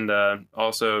Media, and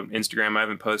also Instagram. I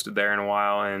haven't posted there in a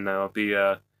while, and I'll be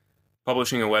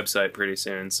publishing a website pretty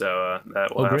soon. So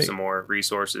that will have some more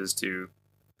resources to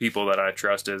people that I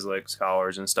trust as like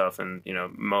scholars and stuff, and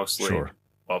mostly. Sure.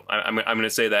 Well, I'm going to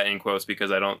say that in quotes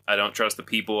because I don't trust the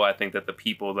people. I think that the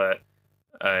people that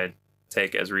I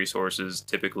take as resources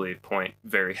typically point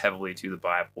very heavily to the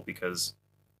Bible because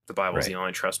the Bible is the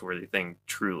only trustworthy thing,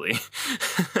 truly.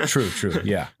 True.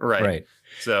 Yeah. Right.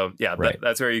 So yeah,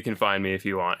 that's where you can find me if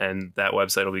you want. And that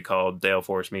website will be called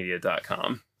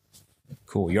daleforcemedia.com.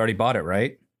 Cool. You already bought it,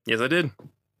 right? Yes, I did.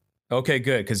 Okay,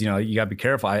 good. Because, you got to be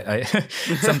careful. I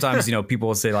sometimes, people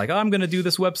will say like, oh, I'm going to do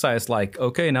this website. It's like,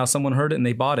 okay, now someone heard it and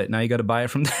they bought it. Now you got to buy it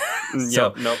from them.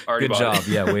 So, nope, already good bought job.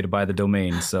 Yeah, way to buy the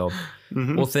domain. So,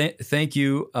 well, thank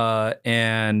you.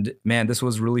 And man, this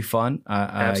was really fun.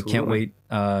 I can't wait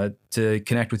to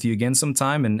connect with you again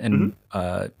sometime. And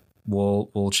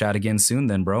we'll chat again soon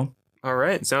then, bro. All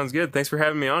right. Sounds good. Thanks for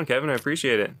having me on, Kevin. I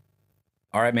appreciate it.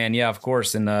 All right, man. Yeah, of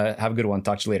course. And have a good one.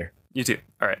 Talk to you later. You too.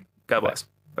 All right. God bless.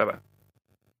 Bye-bye.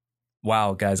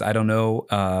 Wow, guys, I don't know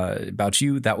about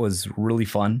you. That was really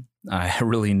fun. I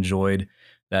really enjoyed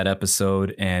that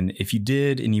episode. And if you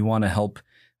did and you want to help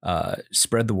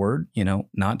spread the word,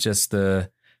 not just the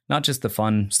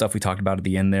fun stuff we talked about at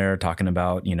the end there, talking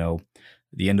about,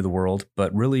 the end of the world,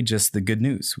 but really just the good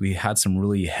news. We had some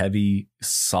really heavy,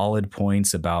 solid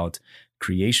points about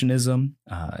creationism,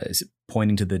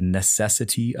 pointing to the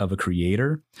necessity of a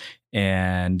creator,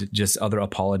 and just other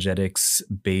apologetics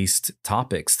based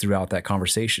topics throughout that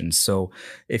conversation. So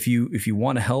if you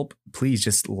want to help, please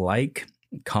just like,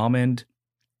 comment,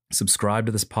 subscribe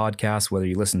to this podcast, whether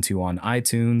you listen to on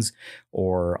iTunes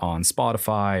or on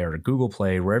Spotify or Google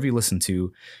Play, wherever you listen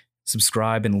to.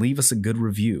 Subscribe and leave us a good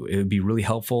review. It would be really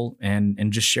helpful,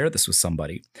 and just share this with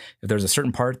somebody. If there's a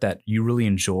certain part that you really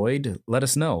enjoyed, let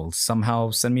us know. Somehow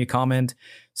send me a comment,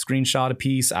 screenshot a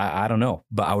piece. I don't know,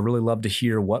 but I would really love to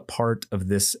hear what part of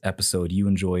this episode you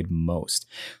enjoyed most.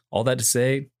 All that to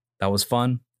say, that was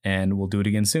fun, and we'll do it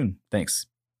again soon. Thanks.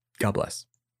 God bless.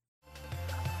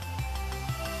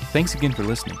 Thanks again for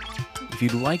listening. If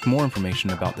you'd like more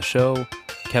information about the show,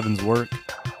 Kevin's work,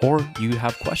 or you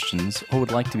have questions or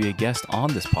would like to be a guest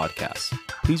on this podcast,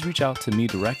 please reach out to me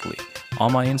directly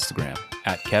on my Instagram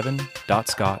at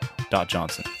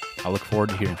kevin.scott.johnson. I look forward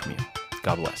to hearing from you.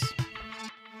 God bless.